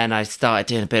 And then I started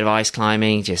doing a bit of ice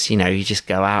climbing, just, you just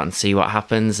go out and see what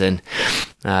happens, and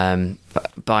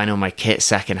buying all my kit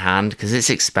secondhand because it's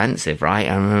expensive, right?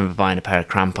 I remember buying a pair of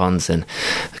crampons and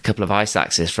a couple of ice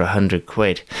axes for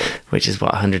 £100, which is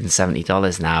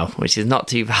 $170 now, which is not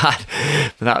too bad,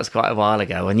 but that was quite a while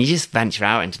ago. And you just venture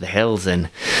out into the hills and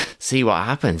see what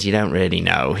happens. You don't really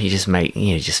know. You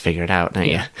just figure it out, don't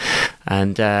you?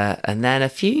 And then a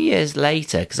few years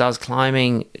later, because I was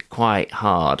climbing quite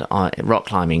hard, rock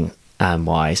climbing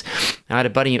wise, I had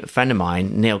a friend of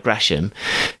mine, Neil Gresham,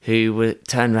 who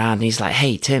turned around and he's like,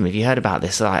 "Hey Tim, have you heard about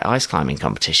this ice climbing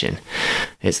competition?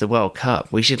 It's the World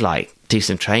Cup. We should do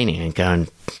some training and go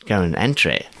and enter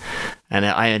it."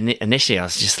 And initially I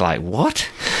was just like, "What?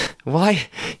 Why?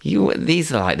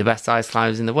 These are the best ice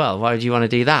climbers in the world. Why would you want to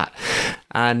do that?"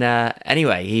 And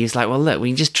anyway, he's like, "Well, look, we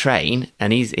can just train."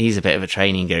 And he's a bit of a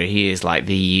training guru. He is like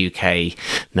the UK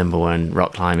 #1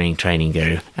 rock climbing training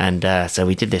guru. And so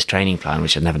we did this training plan,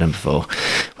 which I'd never done before,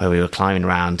 where we were climbing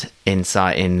around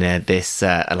inside in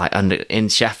in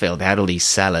Sheffield. They had all these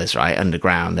cellars right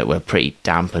underground that were pretty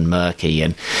damp and murky,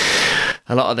 and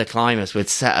a lot of the climbers would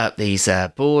set up these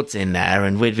boards in there,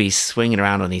 and we'd be swinging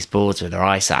around on these boards with our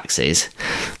ice axes.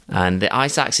 And the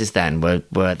ice axes then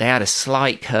were they had a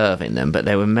slight curve in them, but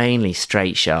they were mainly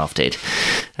straight shafted,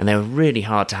 and they were really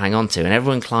hard to hang on to. And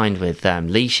everyone climbed with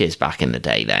leashes back in the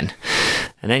day then.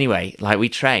 And anyway, like, we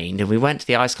trained and we went to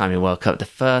the Ice Climbing World Cup. The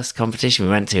first competition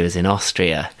we went to was in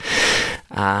Austria,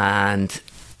 and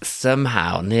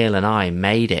somehow Neil and I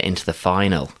made it into the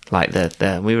final. Like,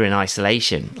 we were in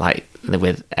isolation, like,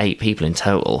 with 8 people in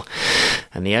total,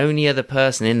 and the only other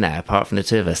person in there apart from the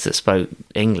 2 of us that spoke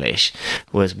English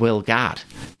was Will Gadd,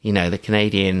 the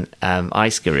Canadian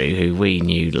ice guru who we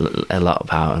knew a lot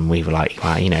about, and we were like,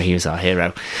 wow, he was our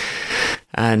hero.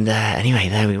 And anyway,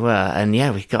 there we were, and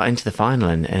yeah, we got into the final,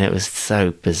 and it was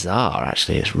so bizarre.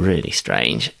 Actually, it's really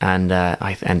strange, and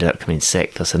I ended up coming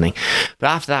 6th or something. But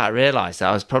after that, I realised that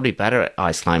I was probably better at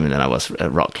ice climbing than I was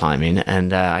at rock climbing,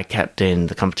 and I kept in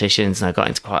the competitions, and I got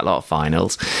into quite a lot of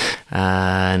finals,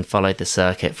 and followed the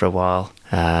circuit for a while.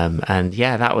 And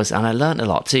yeah, and I learnt a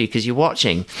lot too, because you're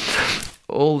watching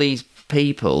all these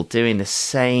people doing the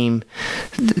same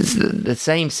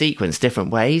sequence different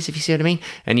ways, if you see what I mean.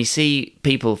 And you see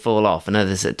people fall off and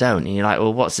others that don't, and you're like,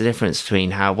 well, what's the difference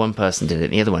between how one person did it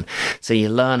and the other one? So you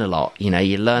learn a lot. You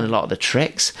learn a lot of the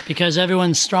tricks, because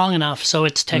everyone's strong enough, so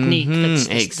it's technique that's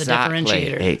the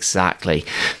differentiator. Exactly.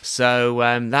 So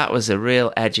that was a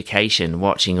real education,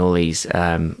 watching all these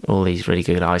really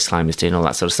good ice climbers doing all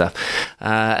that sort of stuff.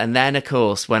 And then, of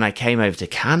course, when I came over to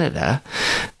Canada,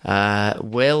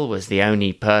 Will was the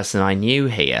only person I knew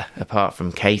here, apart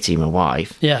from Katie, my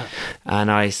wife. Yeah.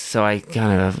 And I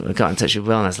kind of got in touch with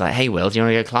Will, and I was like, "Hey, Will, do you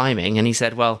want to go climbing?" And he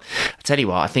said, "Well, I tell you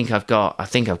what, I think I've got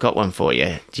one for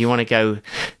you. Do you want to go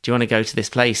to this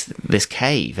place, this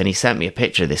cave?" And he sent me a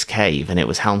picture of this cave, and it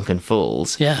was Helmcken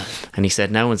Falls. Yeah. And he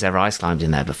said no one's ever ice climbed in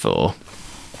there before.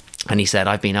 And he said,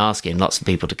 I've been asking lots of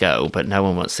people to go, but no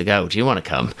one wants to go. Do you want to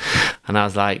come? And I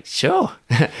was like, sure.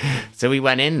 So we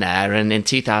went in there, and in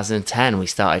 2010, we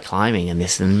started climbing in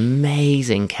this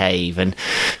amazing cave. And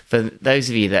for those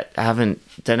of you that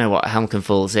don't know what Helmcken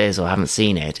Falls is or haven't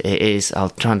seen it, I'll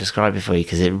try and describe it for you,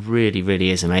 because it really, really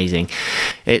is amazing.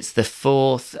 It's the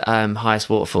 4th highest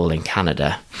waterfall in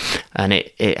Canada, and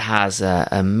it has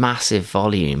a massive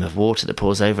volume of water that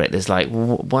pours over it. There's like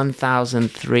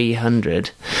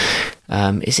 1,300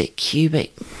 is it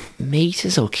cubic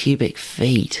meters or cubic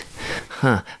feet?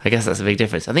 I guess that's a big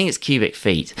difference. I think it's cubic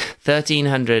feet.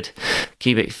 1,300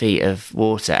 cubic feet of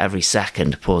water every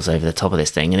second pours over the top of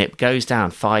this thing, and it goes down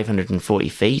 540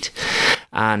 feet,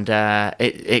 and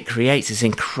it creates this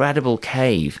incredible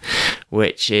cave,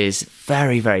 which is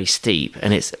very, very steep,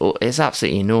 and it's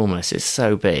absolutely enormous. It's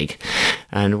so big.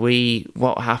 And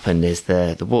what happened is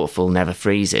the waterfall never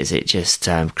freezes. It just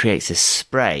creates this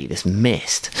spray, this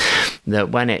mist, that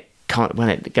when it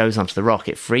goes onto the rock,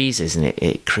 it freezes, and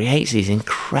it creates these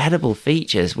incredible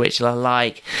features, which are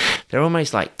they're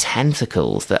almost like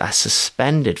tentacles that are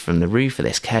suspended from the roof of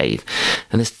this cave.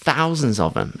 And there's thousands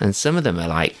of them, and some of them are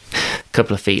like a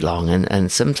couple of feet long,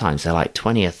 and sometimes they're like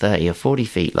 20 or 30 or 40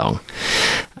 feet long.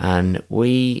 And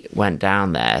we went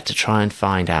down there to try and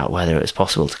find out whether it was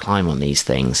possible to climb on these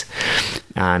things.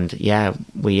 And yeah,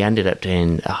 we ended up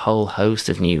doing a whole host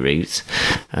of new routes.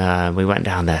 We went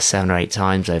down there 7 or 8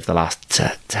 times over the last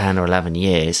 10 or 11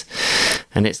 years.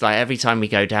 And it's like every time we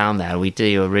go down there, we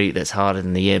do a route that's harder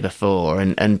than the year before.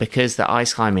 And because the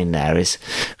ice climbing there is,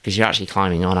 because you're actually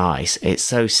climbing on ice, it's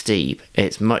so steep,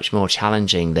 it's much more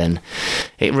challenging than,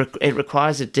 it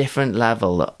requires a different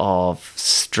level of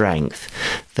strength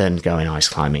than going ice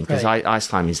climbing. Because ice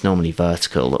climbing is normally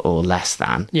vertical or less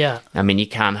than. Yeah. I mean, you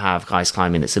can have ice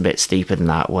climbing that's a bit steeper than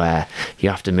that, where you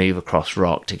have to move across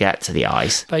rock to get to the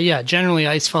ice. But yeah, generally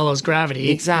ice follows gravity.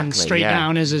 Exactly. And straight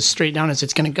down is as straight down as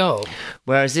it's going to go.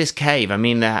 Whereas this cave, I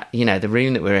mean, the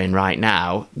room that we're in right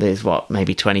now, there's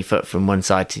maybe 20 foot from one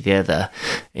side to the other.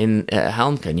 In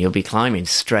Helmcken, you'll be climbing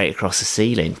straight across the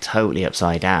ceiling, totally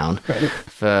upside down,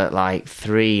 for like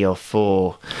 3 or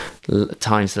 4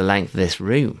 times the length of this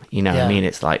room. I mean,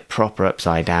 it's like proper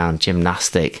upside down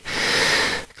gymnastic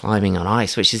climbing on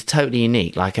ice, which is totally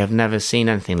unique. Like, I've never seen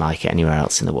anything like it anywhere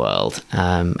else in the world.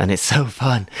 And it's so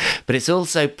fun. But it's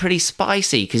also pretty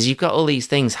spicy, because you've got all these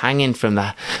things hanging from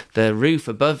the roof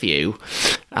above you,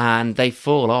 and they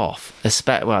fall off,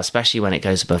 especially when it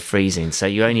goes above freezing. So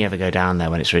you only ever go down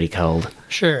there when it's really cold.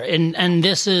 Sure. And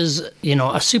this is,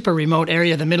 a super remote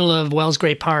area, the middle of Wells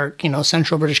Gray Park,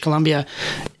 central British Columbia.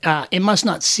 It must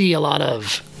not see a lot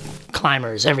of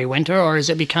climbers every winter, or is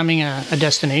it becoming a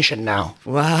destination now?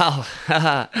 Well,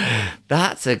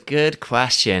 that's a good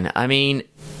question. I mean,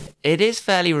 it is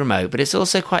fairly remote, but it's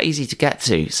also quite easy to get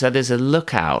to. So there's a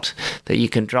lookout that you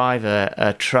can drive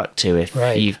a truck to if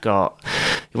you've got...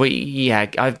 Well, yeah,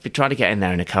 I've tried to get in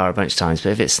there in a car a bunch of times,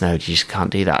 but if it's snowed, you just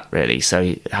can't do that, really.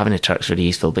 So having a truck's really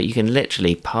useful. But you can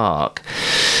literally park...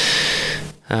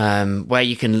 where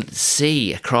you can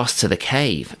see across to the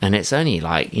cave, and it's only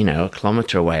like, you know, a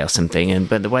kilometre away or something,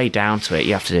 but the way down to it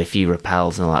you have to do a few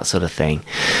rappels and all that sort of thing,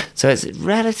 so it's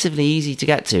relatively easy to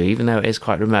get to, even though it is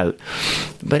quite remote.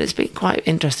 But it's been quite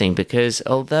interesting because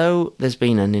although there's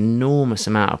been an enormous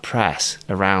amount of press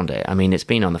around it, I mean, it's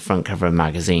been on the front cover of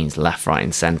magazines left, right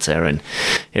and centre, and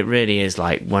it really is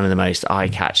like one of the most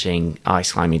eye-catching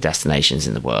ice climbing destinations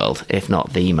in the world, if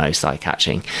not the most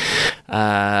eye-catching.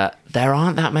 There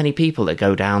aren't that many people that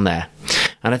go down there.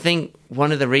 And I think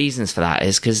one of the reasons for that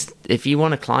is because if you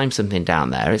want to climb something down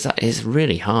there, it's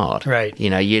really hard. Right. You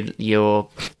know, your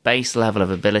base level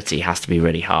of ability has to be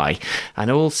really high.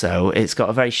 And also, it's got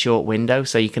a very short window,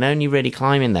 so you can only really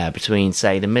climb in there between,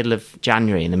 say, the middle of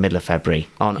January and the middle of February,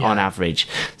 on average.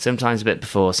 Sometimes a bit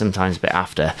before, sometimes a bit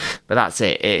after. But that's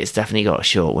it. It's definitely got a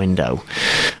short window.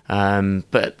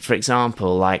 But, for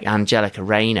example, like Angelica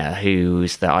Rayner,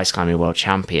 who's the ice climbing world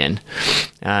champion,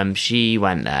 she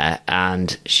went there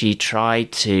and she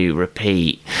tried to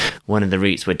repeat one of the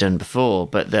routes we'd done before,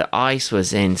 but the ice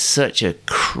was in such a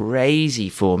crazy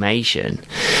formation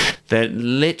that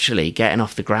literally getting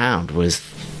off the ground was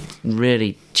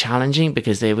really challenging,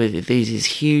 because there were these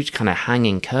huge kind of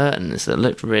hanging curtains that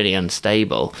looked really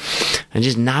unstable, and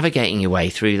just navigating your way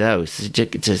through those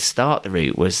to start the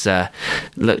route was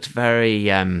looked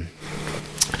very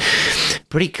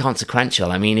pretty consequential.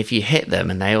 I mean, if you hit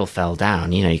them and they all fell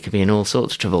down, you know, you could be in all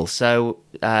sorts of trouble. So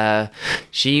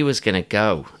she was going to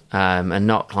go and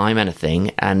not climb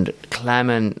anything. And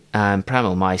Clement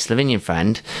Premel, my Slovenian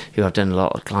friend, who I've done a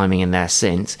lot of climbing in there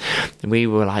since, we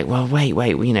were like, well, wait,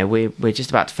 you know, we're just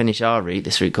about to finish our route,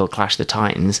 this route called Clash the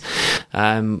Titans.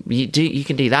 You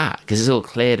can do that because it's all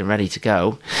cleared and ready to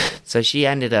go. So she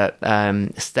ended up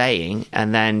staying,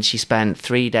 and then she spent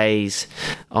 3 days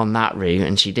on that route,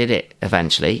 and she did it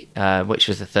eventually, which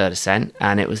was the third ascent,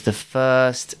 and it was the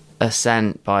first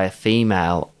ascent by a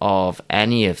female of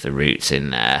any of the routes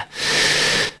in there.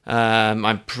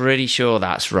 I'm pretty sure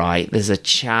that's right. There's a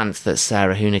chance that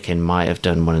Sarah Hoonikin might have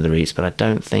done one of the routes, but I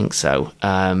don't think so.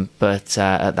 But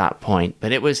at that point,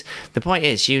 the point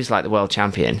is, she was like the world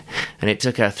champion, and it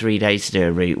took her 3 days to do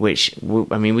a route, which,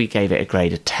 I mean, we gave it a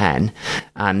grade of 10,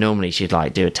 and normally she'd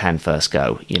like do a 10 first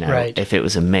go, you know, if it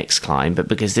was a mixed climb. But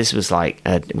because this was like,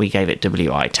 we gave it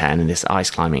WI 10 and this ice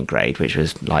climbing grade, which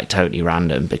was like totally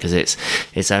random because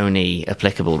it's only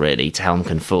applicable really to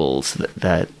Helmken Falls,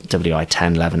 the WI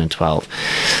 10, 11 and 12,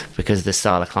 because of the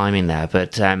style of climbing there.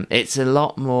 But it's a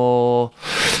lot more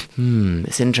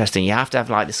it's interesting. You have to have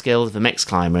like the skills of a mixed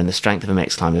climber and the strength of a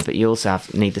mixed climber, but you also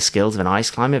need the skills of an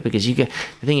ice climber, because the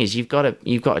thing is, you've got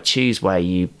to choose where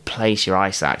you place your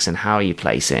ice axe and how you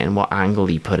place it and what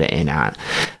angle you put it in at,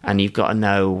 and you've got to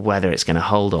know whether it's going to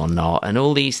hold or not, and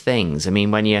all these things. I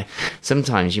mean,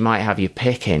 sometimes you might have your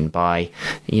pick in by,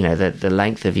 you know, the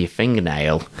length of your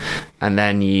fingernail, and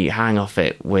then you hang off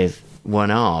it with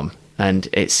one arm and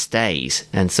it stays,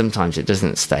 and sometimes it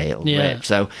doesn't stay, it'll rip.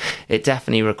 So it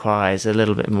definitely requires a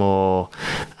little bit more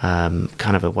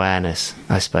kind of awareness,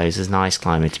 I suppose, as an ice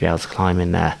climber to be able to climb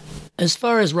in there. As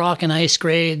far as rock and ice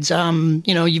grades,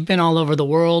 you know, you've been all over the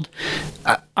world.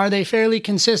 Are they fairly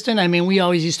consistent? I mean, we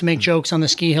always used to make jokes on the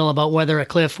ski hill about whether a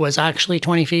cliff was actually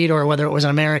 20 feet or whether it was an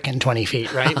American 20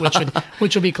 feet, right?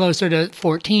 Which would be closer to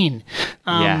 14.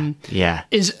 Yeah.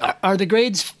 Are the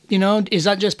grades, you know, is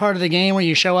that just part of the game where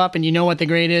you show up and you know what the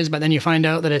grade is, but then you find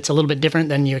out that it's a little bit different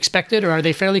than you expected, or are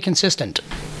they fairly consistent?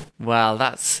 Well,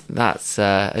 that's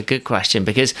a good question,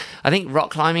 because I think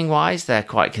rock climbing wise they're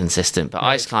quite consistent, but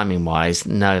ice climbing wise,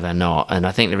 no, they're not. And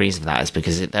I think the reason for that is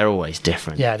because they're always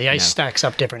different. Yeah, the ice stacks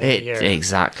up different every year.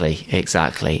 Exactly.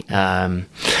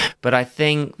 But I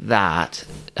think that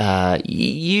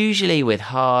usually with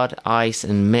hard ice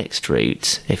and mixed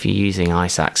routes, if you're using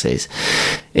ice axes,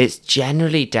 it's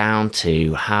generally down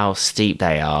to how steep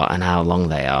they are and how long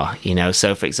they are. You know,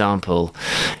 so for example,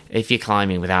 if you're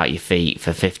climbing without your feet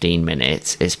for 15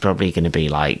 minutes, it's probably going to be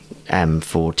like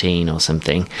M14 or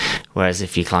something. Whereas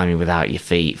if you're climbing without your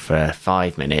feet for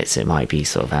 5 minutes, it might be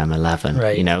sort of M11,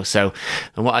 right. You know? So,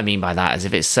 and what I mean by that is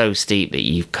if it's so steep that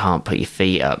you can't put your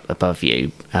feet up above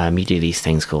you, you do these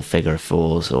things called figure of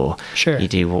fours, or you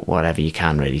do whatever you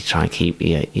can really to try and keep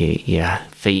your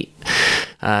feet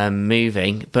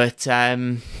moving. But,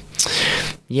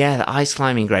 yeah, the ice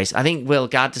climbing grades. I think Will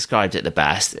Gadd described it the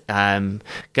best.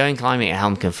 Going climbing at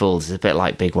Helmken Falls is a bit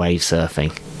like big wave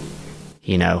surfing.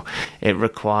 You know, it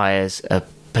requires a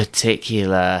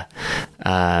particular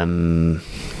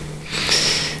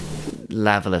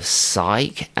level of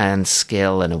psych and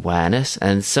skill and awareness,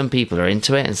 and some people are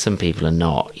into it and some people are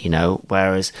not, you know,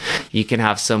 whereas you can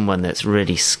have someone that's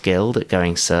really skilled at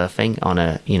going surfing on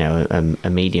a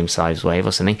medium-sized wave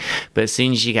or something, but as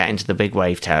soon as you get into the big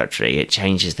wave territory, it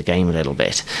changes the game a little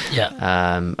bit.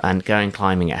 And going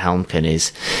climbing at Helmcken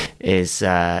is it's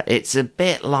a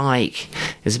bit like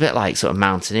sort of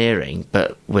mountaineering,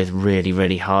 but with really,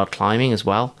 really hard climbing as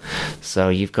well. So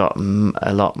you've got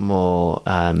a lot more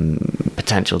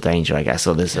potential danger, I guess,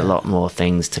 or there's a lot more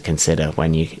things to consider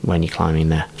when you're climbing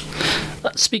there.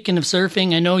 Speaking of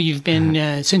surfing, I know you've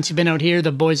been since you've been out here,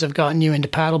 the boys have gotten you into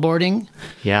paddleboarding.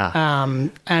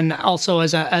 And also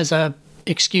as a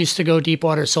excuse to go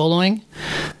deepwater soloing.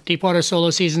 Deepwater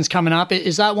solo season's coming up.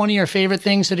 Is that one of your favorite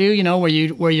things to do? You know, where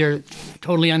you're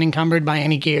totally unencumbered by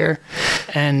any gear,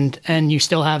 and you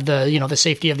still have the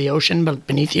safety of the ocean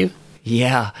beneath you.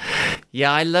 Yeah,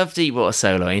 I love deepwater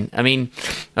soloing. I mean,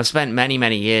 I've spent many,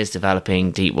 many years developing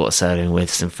deepwater soloing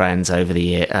with some friends over the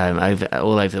year,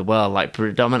 all over the world. Like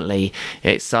predominantly,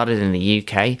 it started in the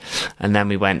UK, and then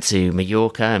we went to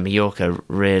Mallorca, and Mallorca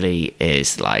really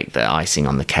is like the icing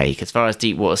on the cake. As far as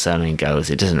deepwater soloing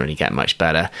goes, it doesn't really get much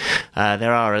better.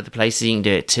 There are other places you can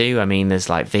do it too. I mean, there's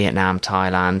like Vietnam,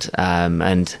 Thailand,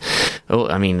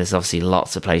 there's obviously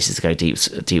lots of places to go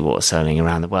deepwater soloing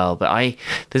around the world. But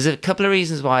there's a couple of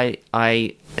reasons why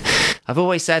I've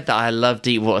always said that I love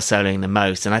deepwater soloing the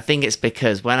most, and I think it's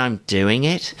because when I'm doing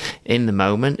it in the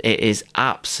moment, it is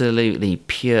absolutely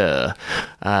pure,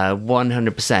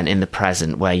 100% in the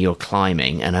present, where you're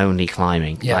climbing and only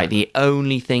climbing. Yeah. Like the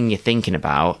only thing you're thinking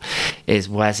about is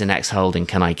where's the next hold and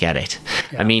can I get it?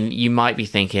 Yeah. I mean, you might be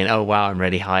thinking, oh wow, I'm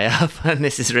really high up and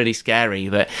this is really scary,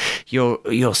 but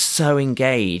you're so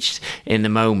engaged in the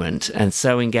moment and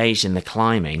so engaged in the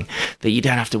climbing that you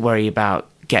don't have to worry about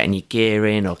getting your gear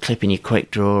in or clipping your quick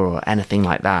draw or anything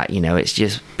like that. You know, it's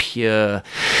just pure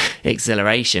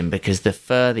exhilaration, because the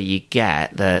further you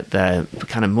get, the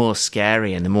kind of more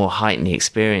scary and the more heightened the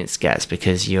experience gets,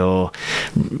 because you're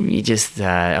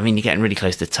getting really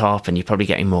close to the top and you're probably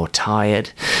getting more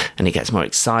tired and it gets more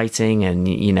exciting, and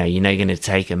you're going to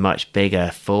take a much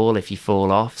bigger fall if you fall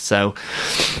off. So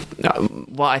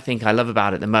what I think I love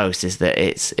about it the most is that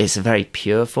it's a very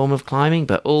pure form of climbing,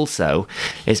 but also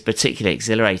it's particularly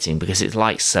exhilarating because it's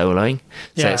like soloing,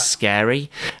 so it's scary,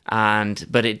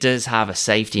 but it does have a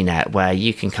safety net where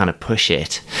you can kind of push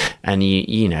it, and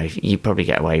you probably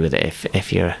get away with it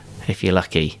if you're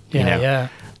lucky.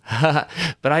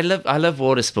 But I love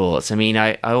water sports. I mean,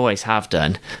 I always have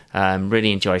done.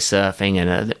 Really enjoy surfing,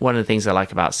 and one of the things I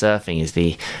like about surfing is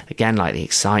the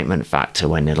excitement factor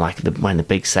when the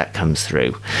big set comes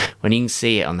through, when you can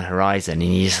see it on the horizon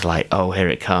and you're just like, oh, here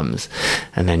it comes,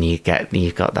 and then you've got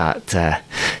that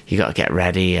you got to get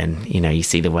ready, and you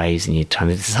see the waves and you're trying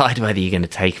to decide whether you're going to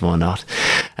take them or not.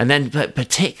 And then, but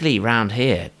particularly around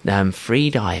here, free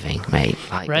diving, mate.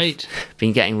 Right.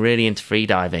 Been getting really into free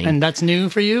diving, and that's new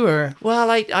for you. Or? Well,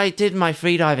 I did my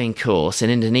freediving course in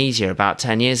Indonesia about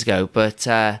 10 years ago, but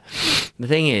the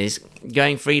thing is,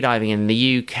 going freediving in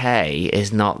the UK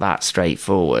is not that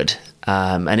straightforward.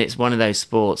 And it's one of those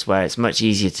sports where it's much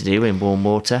easier to do in warm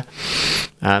water.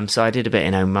 So I did a bit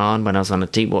in Oman when I was on a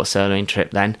deepwater soloing trip.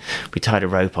 Then we tied a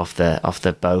rope off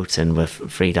the boat and were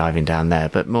free diving down there.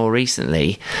 But more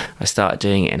recently, I started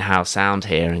doing it in Howe Sound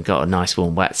here and got a nice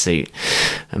warm wetsuit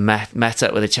and met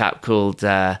up with a chap called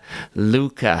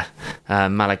Luca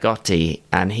Malagotti,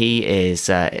 and he is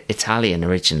Italian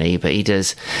originally, but he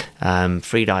does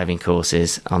free diving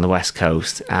courses on the West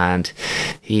Coast, and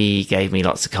he gave me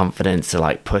lots of confidence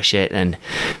to push it, and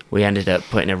we ended up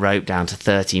putting a rope down to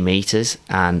 30 meters,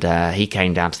 and he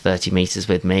came down to 30 meters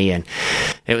with me, and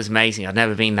it was amazing. I'd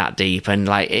never been that deep, and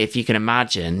if you can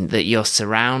imagine that you're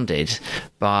surrounded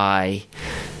by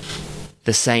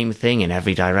the same thing in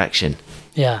every direction.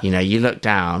 Yeah. You look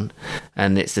down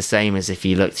and it's the same as if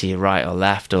you look to your right or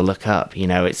left or look up.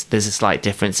 There's a slight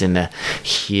difference in the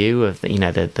hue of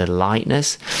the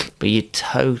lightness, but you're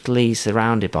totally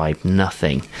surrounded by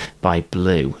nothing, by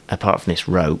blue, apart from this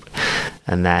rope.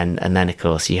 And then of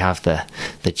course you have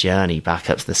the journey back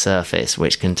up to the surface,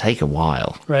 which can take a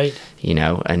while. Right.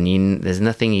 And there's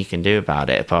nothing you can do about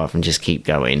it apart from just keep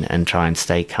going and try and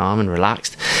stay calm and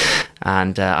relaxed.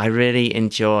 And I really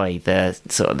enjoy the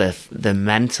sort of the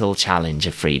mental challenge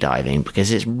of freediving, because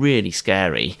it's really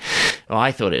scary. Well,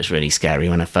 I thought it was really scary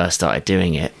when I first started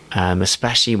doing it,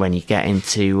 especially when you get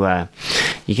into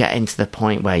the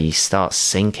point where you start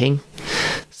sinking.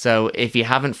 So if you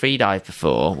haven't free dived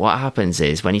before, what happens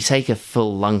is when you take a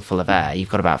full lungful of air, you've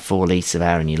got about 4 litres of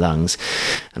air in your lungs,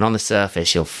 and on the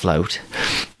surface you'll float,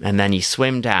 and then you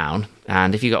swim down.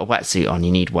 And if you've got a wetsuit on, you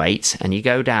need weights, and you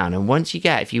go down. And once you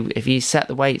get, if you set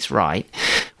the weights right,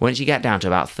 once you get down to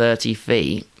about 30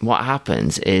 feet, what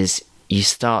happens is you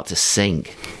start to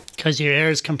sink. Because your air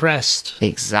is compressed.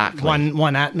 Exactly.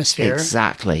 One atmosphere.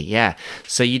 Exactly, yeah.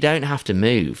 So you don't have to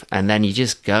move, and then you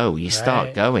just go. You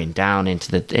start going down into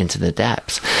the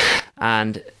depths.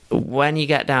 And when you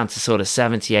get down to sort of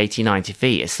 70, 80, 90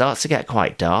 feet, it starts to get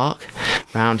quite dark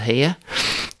around here.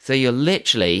 So you're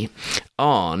literally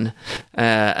on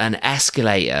an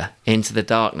escalator into the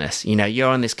darkness. You know, you're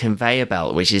on this conveyor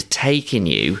belt, which is taking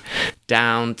you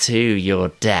down to your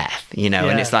death, you know,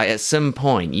 and it's like at some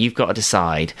point you've got to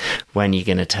decide when you're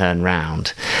going to turn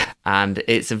round. And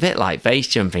it's a bit like base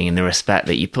jumping in the respect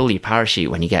that you pull your parachute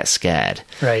when you get scared.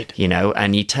 Right. You know,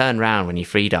 and you turn around when you're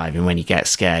free diving when you get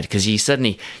scared, because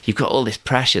you've got all this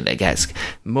pressure that gets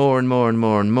more and more and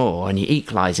more and more, and you're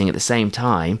equalizing at the same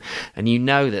time. And you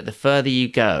know that the further you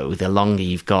go, the longer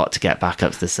you've got to get back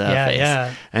up to the surface.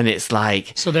 Yeah. And it's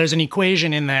like... So there's an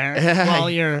equation in there while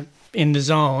you're in the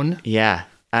zone. Yeah.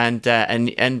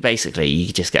 And basically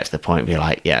you just get to the point where you're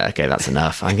like, yeah, okay, that's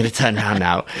enough. I'm going to turn around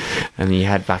now. And you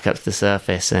head back up to the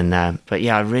surface. And but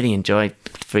yeah, I really enjoyed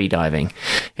free diving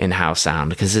in Howe Sound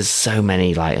because there's so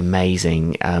many like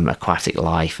amazing aquatic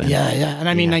life. And, And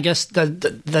I mean, I guess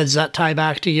does that tie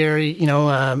back to your,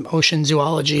 ocean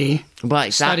zoology? Well,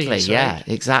 exactly. Studies, yeah, right?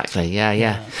 exactly.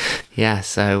 Yeah.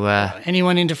 So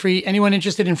anyone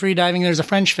interested in free diving? There's a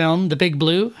French film, The Big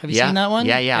Blue. Have you seen that one?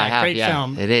 Yeah, I have. Great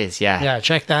film. It is. Yeah.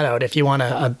 Check that out if you want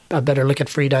a better look at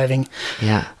free diving.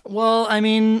 Yeah. Well, I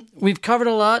mean, we've covered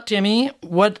a lot, Timmy.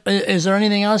 What is there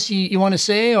anything else you want to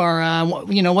say, or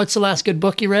what's the last good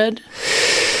book you read?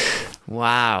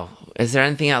 Wow. Is there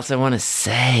anything else I want to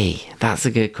say? That's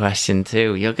a good question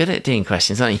too. You're good at doing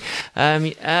questions, aren't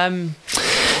you?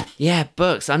 Yeah,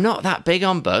 books. I'm not that big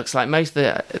on books. Like most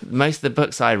of the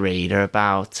books I read are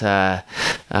about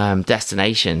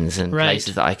destinations and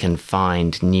places that I can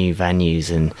find new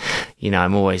venues, and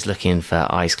I'm always looking for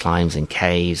ice climbs and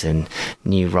caves and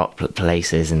new rock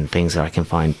places and things where I can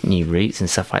find new routes and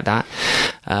stuff like that.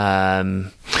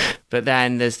 But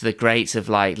then there's the greats of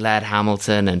like Laird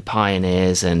Hamilton and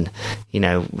pioneers and,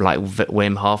 like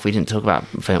Wim Hof. We didn't talk about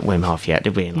Wim Hof yet,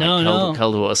 did we? And no.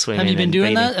 Cold water swimming. Have you been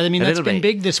doing that? I mean, that's been bit.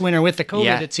 big this winter with the COVID.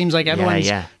 Yeah. It seems like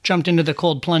everyone's jumped into the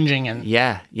cold plunging. And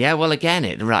Yeah. Well, again,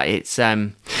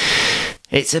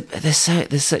 there's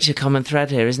such a common thread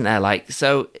here, isn't there? Like,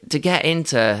 so to get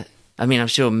into... I mean, I'm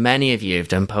sure many of you have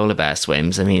done polar bear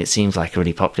swims. I mean, it seems like a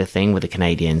really popular thing with the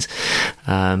Canadians.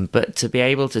 But to be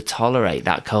able to tolerate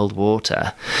that cold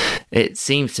water, it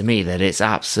seems to me that it's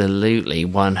absolutely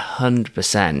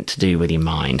 100% to do with your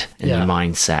mind and your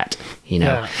mindset.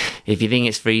 If you think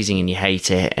it's freezing and you hate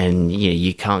it and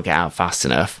you can't get out fast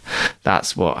enough,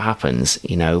 that's what happens,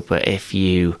 But if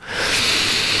you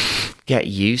get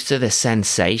used to the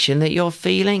sensation that you're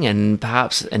feeling, and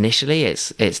perhaps initially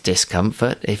it's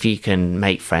discomfort, if you can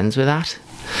make friends with that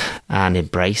and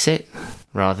embrace it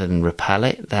rather than repel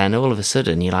it, then all of a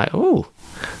sudden you're like, oh,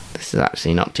 this is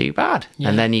actually not too bad.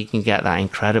 And then you can get that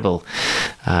incredible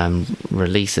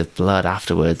release of blood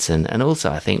afterwards, and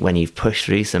also I think when you've pushed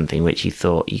through something which you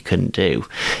thought you couldn't do,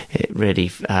 it really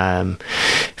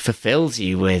fulfills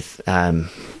you with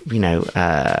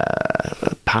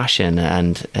passion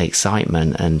and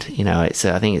excitement, and I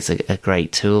think it's a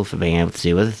great tool for being able to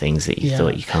do other things that you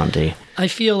thought you can't do. I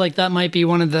feel like that might be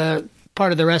one of the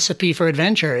part of the recipe for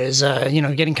adventure is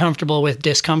getting comfortable with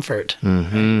discomfort.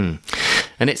 Mm-hmm.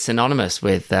 And it's synonymous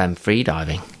with free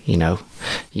diving. You're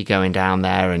going down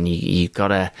there and you've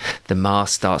got the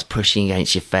mast starts pushing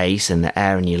against your face and the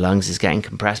air in your lungs is getting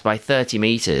compressed. By 30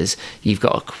 meters, you've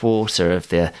got a quarter of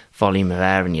the volume of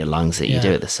air in your lungs that you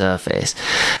do at the surface.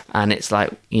 And it's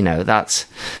like,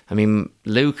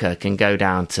 Luca can go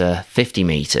down to 50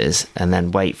 meters and then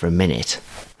wait for a minute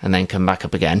and then come back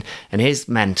up again. And his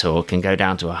mentor can go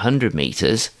down to 100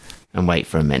 meters and wait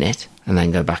for a minute and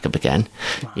then go back up again.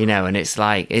 Wow. And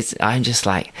I'm just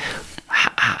like,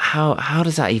 how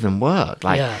does that even work?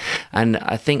 And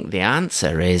I think the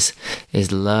answer is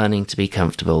learning to be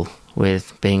comfortable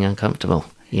with being uncomfortable,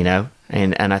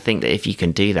 And I think that if you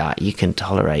can do that, you can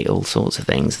tolerate all sorts of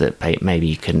things that maybe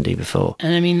you couldn't do before.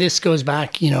 And I mean, this goes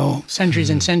back, centuries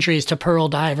and centuries to pearl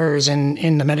divers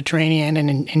in the Mediterranean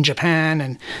and in Japan.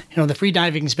 And, the free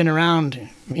diving's been around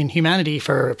in humanity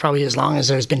for probably as long as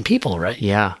there's been people, right?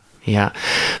 Yeah. Yeah.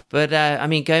 But, I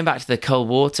mean, going back to the cold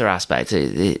water aspect,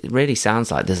 it really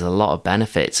sounds like there's a lot of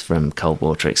benefits from cold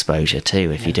water exposure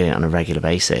too, if you do it on a regular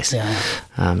basis. Yeah.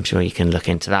 I'm sure you can look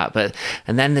into that.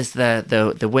 And then there's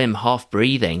the Wim Hof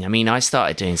breathing. I mean, I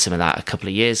started doing some of that a couple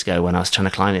of years ago when I was trying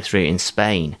to climb this route in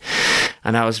Spain.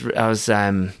 And I was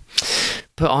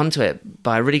put onto it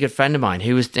by a really good friend of mine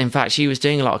who was, in fact, she was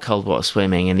doing a lot of cold water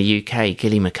swimming in the UK,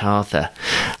 Gilly MacArthur.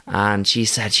 And she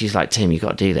was like, Tim, you've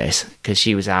got to do this, because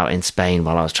she was out in Spain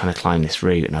while I was trying to climb this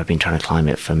route, and I've been trying to climb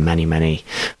it for many, many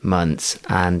months.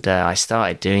 And I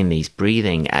started doing these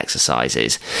breathing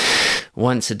exercises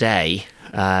once a day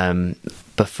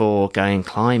before going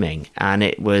climbing, and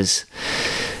it was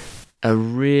a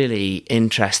really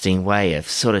interesting way of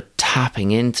sort of tapping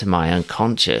into my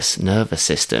unconscious nervous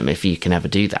system, if you can ever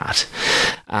do that,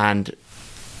 and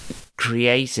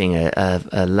creating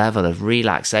a level of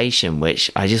relaxation which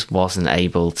I just wasn't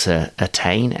able to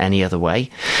attain any other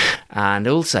way. And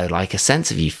also like a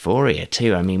sense of euphoria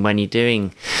too. I mean, when you're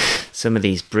doing some of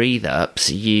these breathe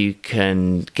ups, you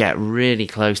can get really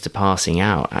close to passing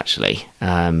out actually.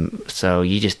 So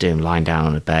you just do them lying down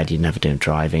on a bed, you never do them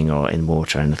driving or in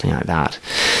water or anything like that.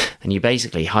 And you're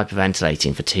basically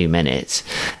hyperventilating for 2 minutes,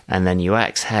 and then you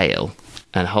exhale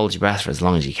and hold your breath for as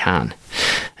long as you can.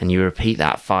 And you repeat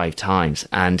that 5 times.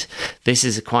 And this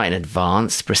is quite an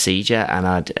advanced procedure, and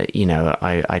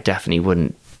I definitely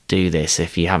wouldn't do this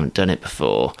if you haven't done it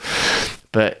before.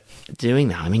 But doing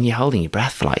that, I mean, you're holding your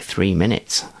breath for like 3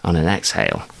 minutes on an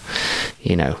exhale,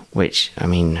 which, I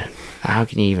mean, how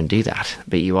can you even do that?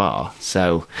 But you are.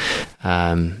 So,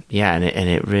 and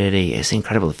it really is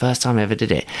incredible. The first time I ever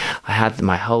did it, I had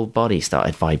my whole body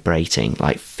started vibrating,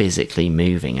 like physically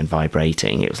moving and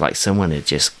vibrating. It was like someone had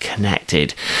just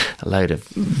connected a load of,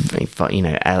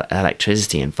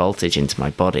 electricity and voltage into my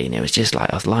body. And it was just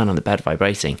like I was lying on the bed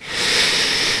vibrating.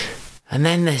 And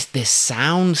then this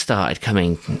sound started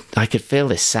coming. I could feel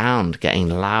this sound getting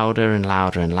louder and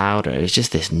louder and louder. It was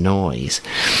just this noise.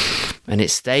 And it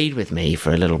stayed with me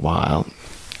for a little while.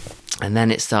 And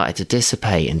then it started to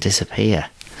dissipate and disappear.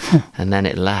 And then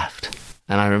it left.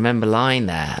 And I remember lying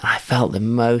there. And I felt the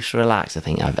most relaxed I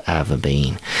think I've ever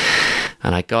been.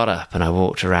 And I got up and I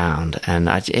walked around. And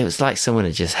it was like someone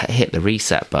had just hit the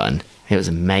reset button. It was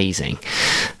amazing.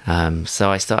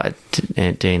 So I started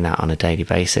doing that on a daily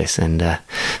basis. And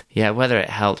whether it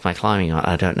helped my climbing or not,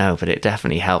 I don't know. But it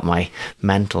definitely helped my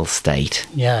mental state.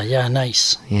 Yeah,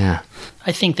 nice. Yeah.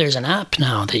 I think there's an app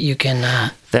now that you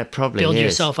can there probably build is.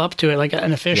 yourself up to it, like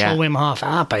an official Wim Hof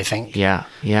app, I think. Yeah.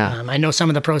 I know some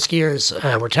of the pro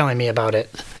skiers were telling me about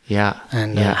it. Yeah.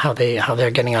 And how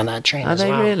they're getting on that train Are as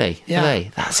well. Are they really? Yeah. Are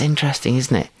they? That's interesting,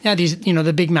 isn't it? Yeah, these,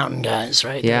 the big mountain guys,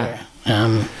 right? Yeah.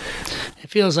 It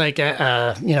feels like,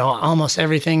 almost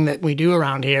everything that we do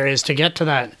around here is to get to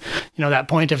that, that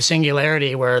point of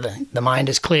singularity where the mind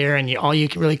is clear and all you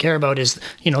really care about is,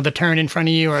 the turn in front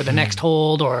of you or the next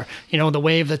hold or, the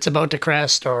wave that's about to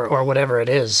crest or whatever it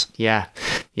is. Yeah.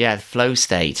 Yeah, the flow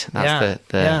state. That's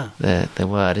the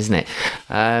word, isn't it?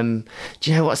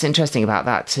 Do you know what's interesting about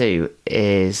that too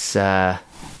is...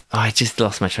 I just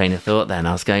lost my train of thought then.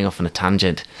 I was going off on a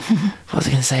tangent. What was I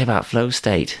going to say about flow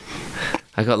state?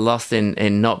 I got lost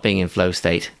in not being in flow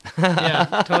state.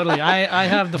 Yeah, totally. I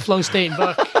have the flow state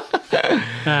book.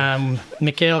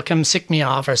 Mikhail Come Sick Me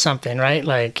Off or something, right?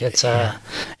 Like it's a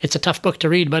tough book to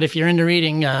read, but if you're into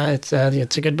reading, it's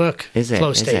a good book. Is it?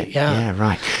 Flow State, yeah. Yeah,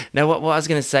 right. No, what I was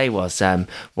going to say was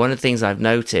one of the things I've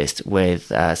noticed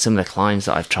with some of the climbs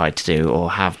that I've tried to do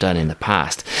or have done in the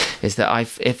past is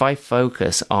that if I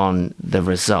focus on the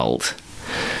result,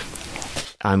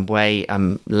 I'm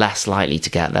less likely to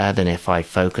get there than if I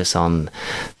focus on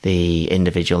the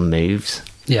individual moves.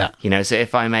 Yeah. So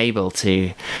if I'm able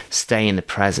to stay in the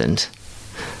present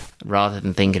rather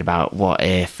than thinking about what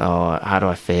if or how do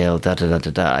I feel,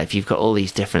 if you've got all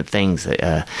these different things that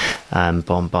are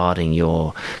bombarding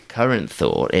your current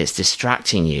thought, it's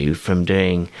distracting you from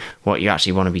doing what you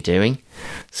actually want to be doing.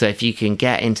 So if you can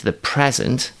get into the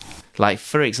present, like,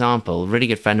 for example, a really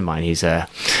good friend of mine who's a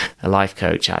life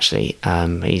coach, actually,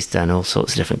 he's done all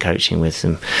sorts of different coaching with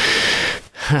some...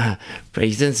 but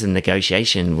he's done some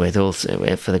negotiation with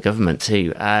also for the government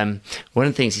too. One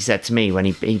of the things he said to me when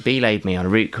he belayed me on a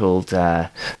route called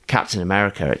Captain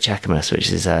America at Chequamus,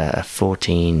 which is a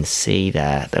 14C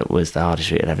there, that was the hardest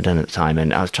route I'd ever done at the time,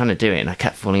 and I was trying to do it and I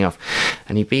kept falling off,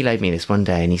 and he belayed me this one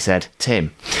day and he said,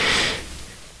 Tim,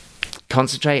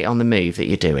 concentrate on the move that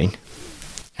you're doing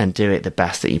and do it the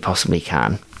best that you possibly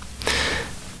can,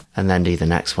 and then do the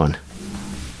next one.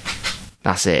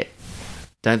 That's it.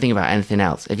 Don't think about anything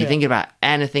else. If you think about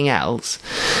anything else,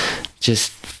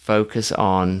 just focus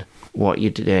on what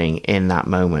you're doing in that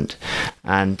moment.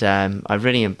 And I've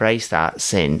really embraced that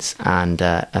since, and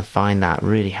I find that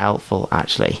really helpful,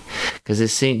 actually, because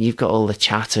as soon you've got all the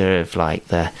chatter of like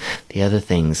the other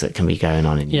things that can be going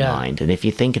on in your mind, and if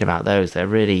you're thinking about those, they're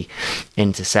really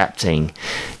intercepting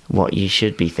what you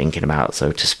should be thinking about,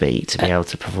 so to speak, to be able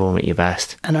to perform at your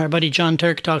best. And our buddy John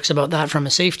Turk talks about that from a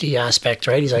safety aspect,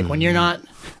 right? He's like, when you're not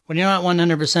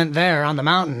 100% there on the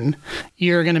mountain,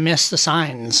 you're going to miss the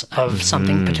signs of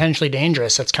something potentially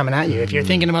dangerous that's coming at you. If you're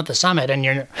thinking about the summit and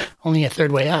you're only a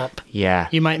third way up,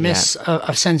 you might miss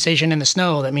a sensation in the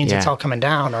snow that means it's all coming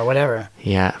down or whatever.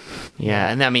 Yeah.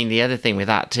 And I mean, the other thing with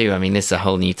that too, I mean, this is a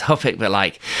whole new topic, but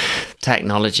like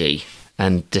technology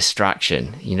and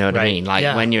distraction, you know what I mean?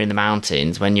 Like when you're in the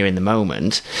mountains, when you're in the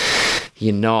moment,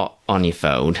 you're not on your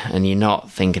phone and you're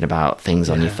not thinking about things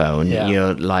on your phone.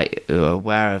 You're like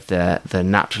aware of the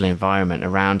natural environment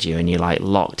around you, and you're like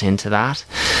locked into that.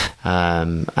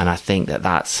 And I think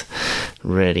that's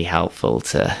really helpful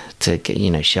to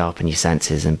sharpen your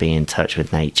senses and be in touch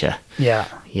with nature.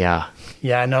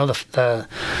 Yeah, I know the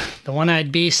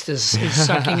one-eyed beast is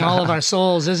sucking all of our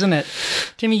souls, isn't it?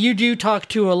 Timmy, you do talk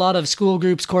to a lot of school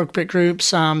groups, corporate groups,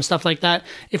 stuff like that.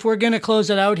 If we're going to close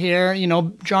it out here,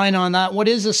 drawing on that, what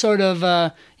is the sort of,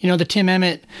 the Tim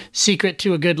Emmett secret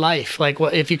to a good life? Like,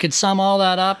 what if you could sum all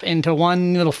that up into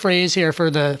one little phrase here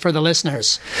for the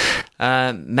listeners?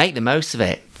 Make the most of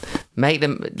it. Make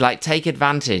them take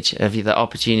advantage of the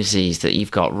opportunities that you've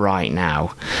got right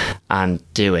now and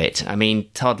do it. I mean,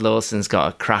 Todd Lawson's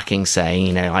got a cracking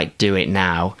saying, do it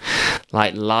now.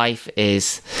 Like life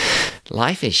is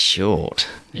short.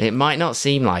 It might not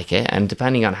seem like it, and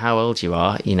depending on how old you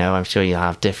are, I'm sure you'll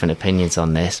have different opinions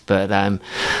on this, but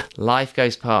life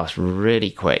goes past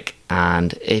really quick.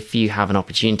 And if you have an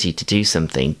opportunity to do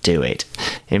something, do it.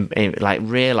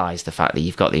 Realize the fact that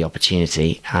you've got the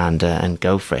opportunity and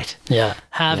go for it. Yeah,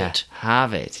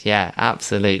 have it. Yeah,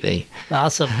 absolutely.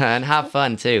 Awesome. And have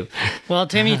fun too. Well,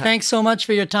 Timmy, thanks so much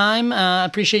for your time. I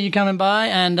appreciate you coming by.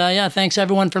 And thanks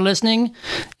everyone for listening.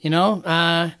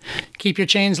 Keep your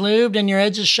chains lubed and your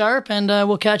edges sharp, and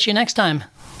we'll catch you next time.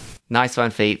 Nice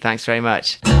one, Feet. Thanks very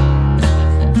much.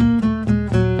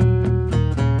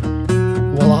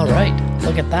 Well, all right.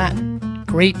 Look at that.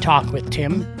 Great talk with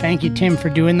Tim. Thank you, Tim, for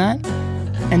doing that.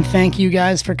 And thank you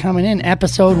guys for coming in.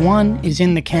 Episode 1 is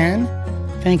in the can.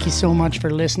 Thank you so much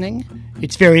for listening.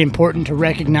 It's very important to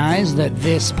recognize that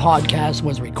this podcast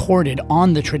was recorded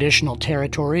on the traditional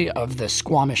territory of the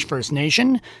Squamish First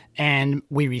Nation, and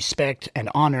we respect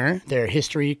and honor their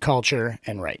history, culture,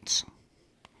 and rights.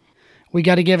 We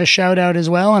got to give a shout out as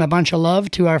well and a bunch of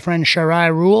love to our friend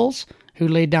Sharai Rules, who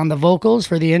laid down the vocals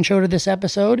for the intro to this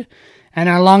episode, and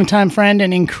our longtime friend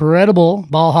and incredible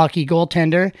ball hockey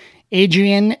goaltender,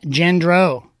 Adrian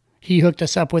Gendreau. He hooked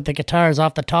us up with the guitars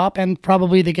off the top, and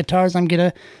probably the guitars I'm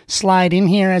going to slide in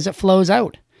here as it flows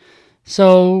out.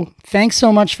 So thanks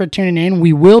so much for tuning in.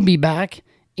 We will be back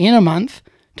in a month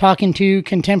talking to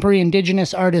contemporary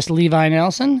Indigenous artist Levi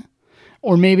Nelson,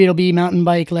 or maybe it'll be mountain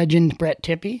bike legend Brett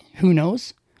Tippie. Who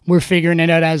knows? We're figuring it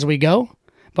out as we go.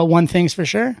 But one thing's for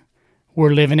sure,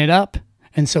 we're living it up,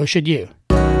 and so should you.